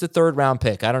me, he's the 3rd round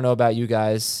pick. I don't know about you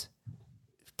guys.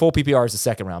 Full PPR is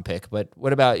the 2nd round pick. But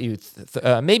what about you?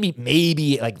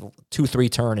 Maybe like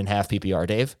 2-3 turn in half PPR,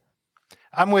 Dave?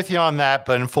 I'm with you on that,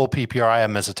 but in full PPR, I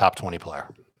am as a top 20 player.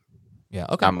 Yeah,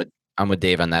 okay. I'm with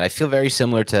Dave on that. I feel very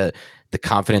similar to the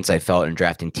confidence I felt in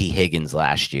drafting T. Higgins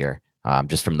last year,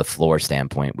 just from the floor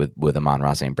standpoint with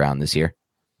Amon-Ra St. Brown this year.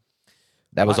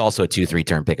 That was also a 2-3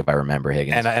 turn pick, if I remember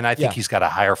Higgins. And I think he's got a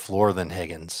higher floor than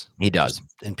Higgins. He does.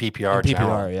 In PPR. In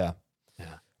PPR, yeah.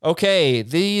 Okay,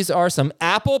 these are some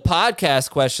Apple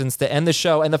Podcast questions to end the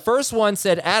show. And the first one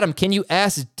said, Adam, can you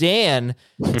ask Dan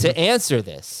to answer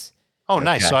this? Oh,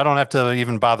 nice. Okay. So I don't have to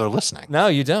even bother listening. No,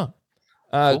 you don't.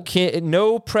 Cool.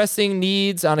 No pressing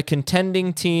needs on a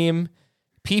contending team.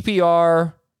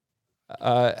 PPR,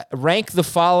 rank the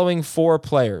following 4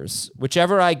 players.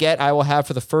 Whichever I get, I will have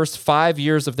for the first 5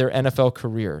 years of their NFL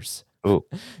careers. Ooh.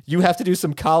 You have to do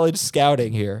some college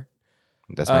scouting here.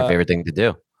 That's my favorite thing to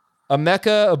do.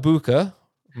 Emeka Egbuka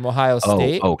from Ohio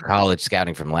State. Oh, college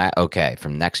scouting from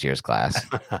from next year's class.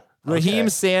 Raheem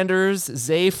Sanders,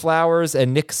 Zay Flowers,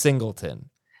 and Nick Singleton.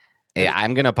 Hey,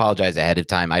 I'm going to apologize ahead of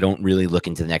time. I don't really look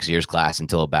into the next year's class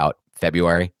until about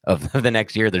February of the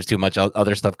next year. There's too much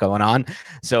other stuff going on.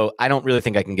 So I don't really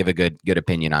think I can give a good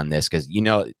opinion on this because,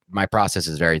 my process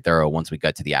is very thorough once we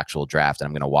get to the actual draft, and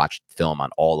I'm going to watch film on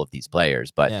all of these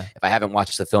players. But if I haven't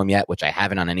watched the film yet, which I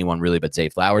haven't on anyone really but Zay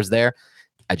Flowers there,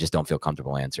 I just don't feel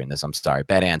comfortable answering this. I'm sorry.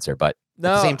 Bad answer, but at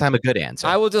the same time, a good answer.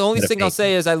 The only thing I'll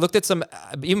say is I looked at some,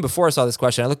 even before I saw this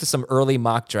question, I looked at some early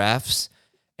mock drafts,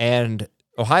 and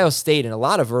Ohio State in a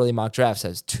lot of early mock drafts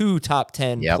has 2 top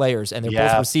 10 players, and they're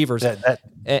both receivers. And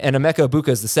Emeka Egbuka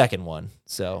is the second one.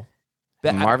 So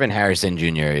Marvin Harrison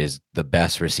Jr. is the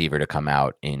best receiver to come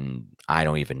out in, I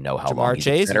don't even know how Jamar long.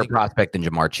 Chase? He's a better prospect than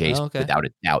Jamar Chase, without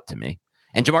a doubt to me.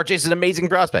 And Jamar Chase is an amazing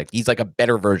prospect. He's like a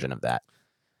better version of that.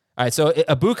 All right, so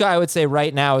Egbuka, I would say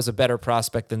right now is a better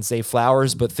prospect than Zay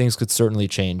Flowers, but things could certainly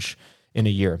change in a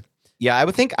year. Yeah, I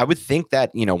would think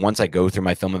that, once I go through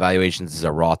my film evaluations, this is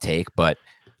a raw take, but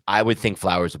I would think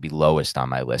Flowers would be lowest on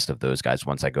my list of those guys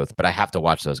once I go through, but I have to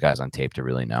watch those guys on tape to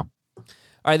really know. All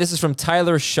right, this is from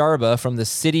Tyler Sharba from the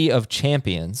City of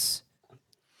Champions.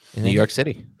 New York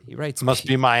City. He writes. Must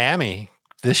be Miami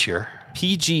this year.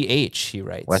 PGH, he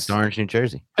writes. West Orange, New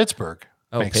Jersey. Pittsburgh.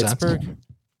 Oh, Makes Pittsburgh. Sense.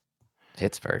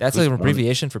 Pittsburgh. That's like an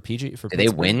abbreviation for PG. Do they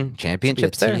win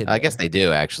championships there? I guess they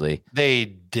do, actually. They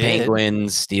did.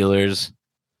 Penguins, Steelers.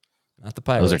 Not the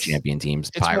Pirates. Those are champion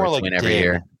teams. It's Pirates more like win every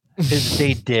year.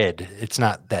 They did. It's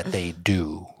not that they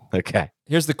do. Okay.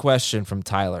 Here's the question from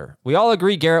Tyler. We all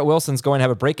agree Garrett Wilson's going to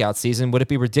have a breakout season. Would it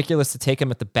be ridiculous to take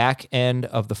him at the back end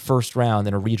of the first round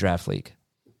in a redraft league?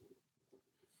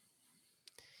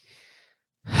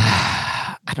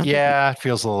 It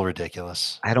feels a little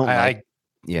ridiculous. I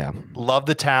love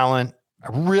the talent.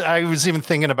 I was even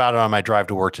thinking about it on my drive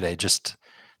to work today. Just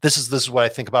this is what I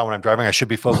think about when I'm driving. I should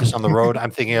be focused on the road.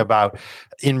 I'm thinking about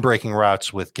in-breaking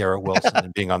routes with Garrett Wilson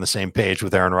and being on the same page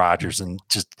with Aaron Rodgers and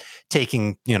just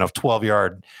taking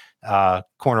 12-yard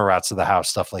corner routes to the house,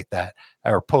 stuff like that,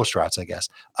 or post routes, I guess.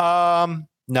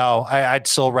 No, I'd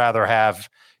still rather have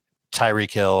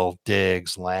Tyreek Hill,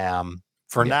 Diggs, Lamb.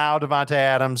 For now, Devontae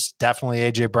Adams, definitely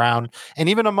AJ Brown, and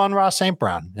even Amon-Ra St.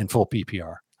 Brown in full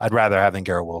PPR. I'd rather have than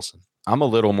Garrett Wilson. I'm a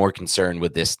little more concerned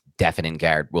with this definite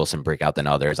Garrett Wilson breakout than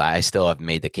others. I still have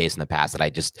made the case in the past that I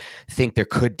just think it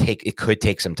could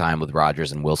take some time with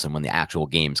Rodgers and Wilson when the actual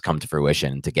games come to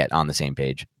fruition to get on the same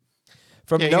page.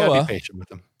 From Noah, be patient with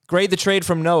them. Grade the trade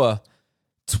from Noah.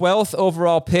 12th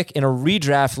overall pick in a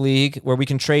redraft league where we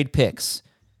can trade picks.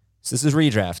 So this is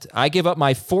redraft. I give up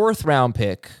my 4th round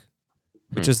pick,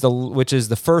 which is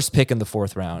the first pick in the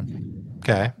 4th round.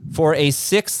 Okay. For a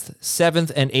 6th,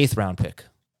 7th, and 8th round pick.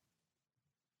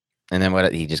 And then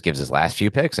what? He just gives his last few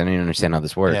picks? I don't even understand how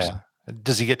this works. Yeah.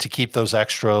 Does he get to keep those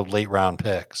extra late round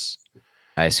picks?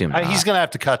 I assume he's going to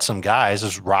have to cut some guys.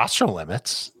 There's roster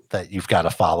limits that you've got to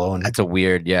follow. And that's a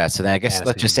weird, So then I guess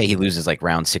let's just say he loses like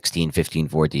round 16, 15,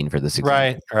 14 for the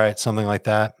 16. Right. Something like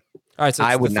that. All right. So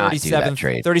I would not do that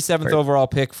trade. 37th overall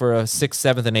pick for a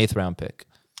 6th, 7th, and 8th round pick.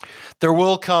 there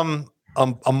will come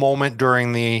a moment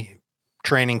during the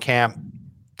training camp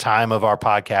time of our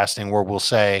podcasting where we'll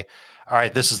say, all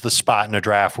right, this is the spot in a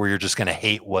draft where you're just going to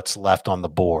hate what's left on the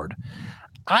board.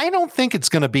 I don't think it's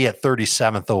going to be at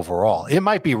 37th overall. It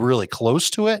might be really close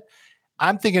to it.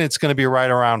 I'm thinking it's going to be right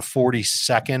around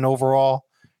 42nd overall.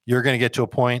 You're going to get to a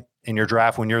point in your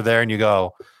draft when you're there and you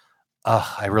go,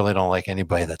 I really don't like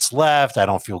anybody that's left. I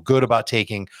don't feel good about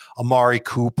taking Amari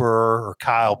Cooper or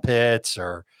Kyle Pitts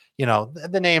or,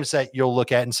 the names that you'll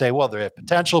look at and say, well, they have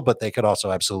potential, but they could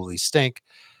also absolutely stink.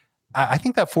 I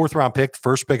think that 4th round pick,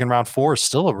 first pick in round 4 is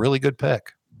still a really good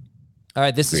pick. All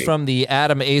right, this is from the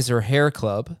Adam Azer Hair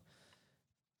Club.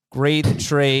 Great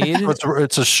trade.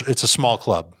 It's a small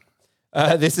club.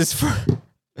 This is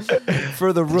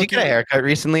for the rookie. Did you get a haircut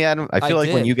recently, Adam? I feel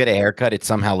like when you get a haircut, it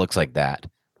somehow looks like that.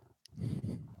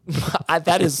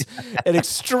 That is an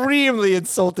extremely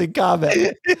insulting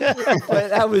comment. But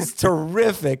that was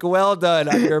terrific. Well done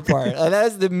on your part. That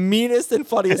is the meanest and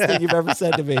funniest thing you've ever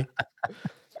said to me. All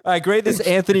right, grade this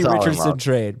Anthony Richardson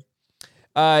trade.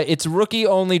 It's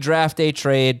rookie-only draft day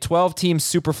trade, 12-team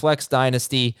Superflex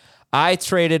Dynasty. I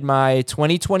traded my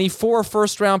 2024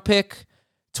 first-round pick,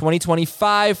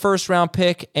 2025 first-round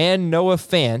pick, and Noah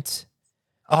Fant.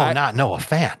 Not Noah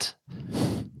Fant.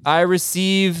 I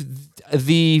received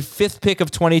the 5th pick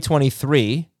of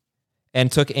 2023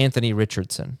 and took Anthony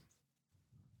Richardson.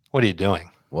 What are you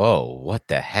doing? Whoa, what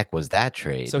the heck was that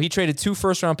trade? So he traded 2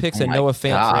 first-round picks and Noah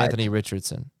Fant for Anthony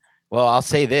Richardson. Well, I'll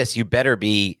say this. You better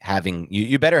be having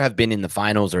you better have been in the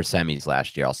finals or semis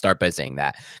last year. I'll start by saying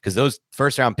that because those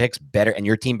first-round picks better and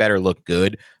your team better look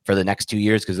good for the next 2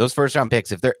 years because those first-round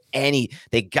picks, if they're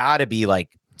they got to be like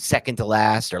second to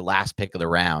last or last pick of the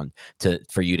round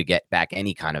for you to get back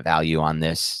any kind of value on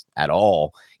this at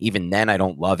all. Even then, I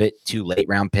don't love it. 2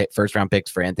 first round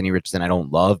picks for Anthony Richardson, I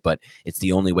don't love, but it's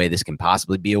the only way this can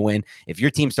possibly be a win. If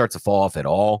your team starts to fall off at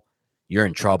all, you're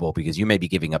in trouble because you may be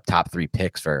giving up top 3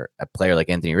 picks for a player like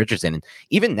Anthony Richardson. And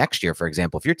even next year, for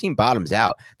example, if your team bottoms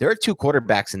out, there are 2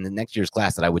 quarterbacks in the next year's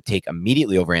class that I would take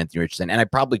immediately over Anthony Richardson. And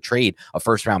I'd probably trade a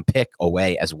first round pick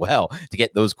away as well to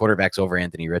get those quarterbacks over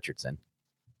Anthony Richardson.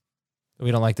 We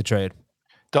don't like the trade.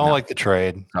 Don't like the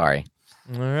trade. Sorry.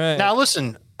 All right. Now,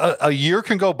 listen, a year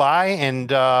can go by and,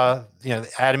 the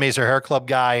Adam Azer Hair Club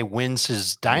guy wins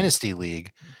his dynasty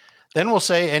league. Then we'll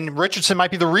say, and Richardson might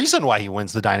be the reason why he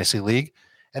wins the dynasty league.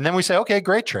 And then we say, okay,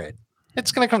 great trade.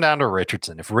 It's going to come down to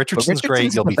Richardson. If Richardson's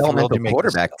great, you'll be thrilled to make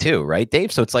quarterback too, right,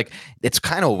 Dave? So it's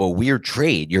kind of a weird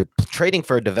trade. You're trading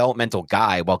for a developmental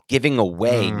guy while giving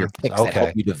away your picks that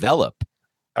help you develop.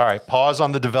 All right, pause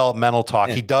on the developmental talk.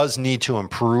 Yeah. He does need to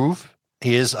improve.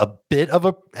 He is a bit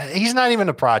of he's not even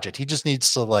a project. He just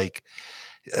needs to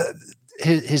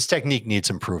his technique needs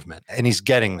improvement and he's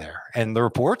getting there. And the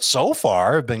reports so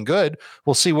far have been good.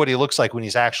 We'll see what he looks like when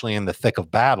he's actually in the thick of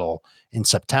battle in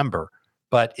September.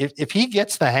 But if he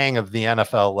gets the hang of the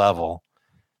NFL level,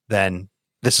 then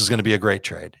this is going to be a great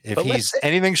trade. If he's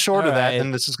anything short of that, then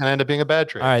this is going to end up being a bad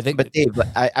trade. All right, but Dave,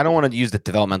 I don't want to use the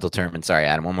developmental term. And sorry,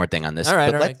 Adam, one more thing on this.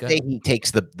 Let's say he takes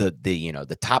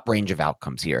the top range of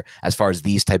outcomes here as far as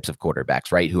these types of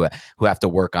quarterbacks, right? Who have to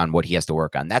work on what he has to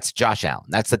work on. That's Josh Allen.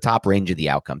 That's the top range of the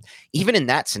outcome. Even in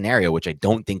that scenario, which I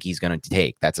don't think he's going to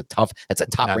take, that's a top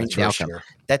range of the outcome. Sure.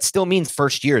 That still means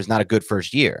first year is not a good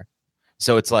first year.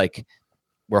 So it's like,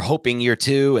 we're hoping year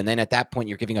 2, and then at that point,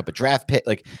 you're giving up a draft pick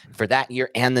like for that year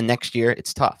and the next year.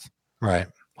 It's tough. Right.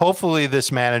 Hopefully,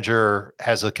 this manager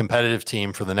has a competitive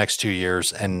team for the next 2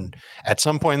 years, and at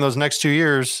some point in those next 2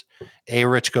 years,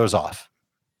 Rich goes off.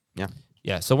 Yeah.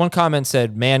 Yeah. So one comment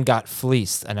said, "Man got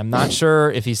fleeced," and I'm not sure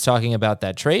if he's talking about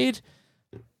that trade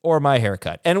or my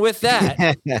haircut. And with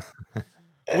that,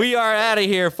 we are out of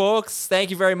here, folks. Thank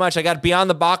you very much. I got Beyond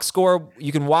the Box Score.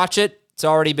 You can watch it. It's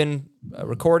already been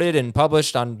recorded and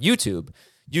published on YouTube,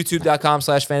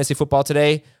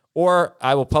 youtube.com/fantasyfootballtoday, or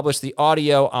I will publish the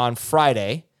audio on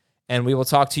Friday, and we will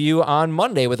talk to you on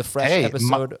Monday with a fresh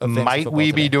episode of Fantasy Might Football we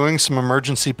Today. be doing some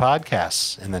emergency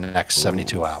podcasts in the next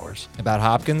 72 hours? About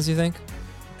Hopkins, you think?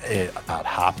 About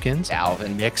Hopkins,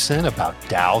 Dalvin Nixon, about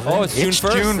Dalvin. Oh, it's June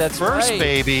 1st. June That's 1st, right.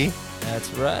 baby.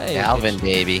 That's right. Dalvin,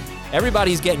 baby.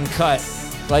 Everybody's getting cut,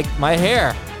 like my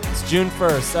hair. It's June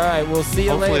 1st. All right, we'll see you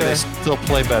Hopefully later. they still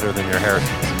play better than your hair.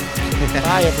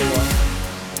 Bye, everyone.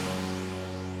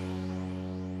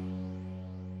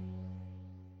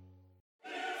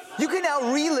 You can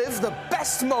now relive the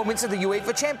best moments of the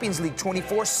UEFA Champions League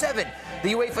 24/7. The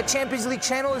UEFA Champions League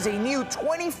channel is a new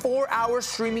 24-hour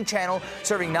streaming channel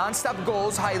serving non-stop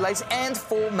goals, highlights, and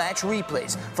full match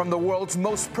replays from the world's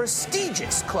most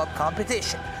prestigious club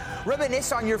competition.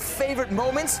 Reminisce on your favorite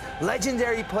moments,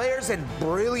 legendary players, and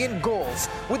brilliant goals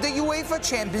with the UEFA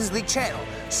Champions League channel,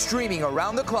 streaming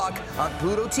around the clock on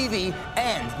Pluto TV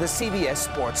and the CBS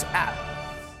Sports app.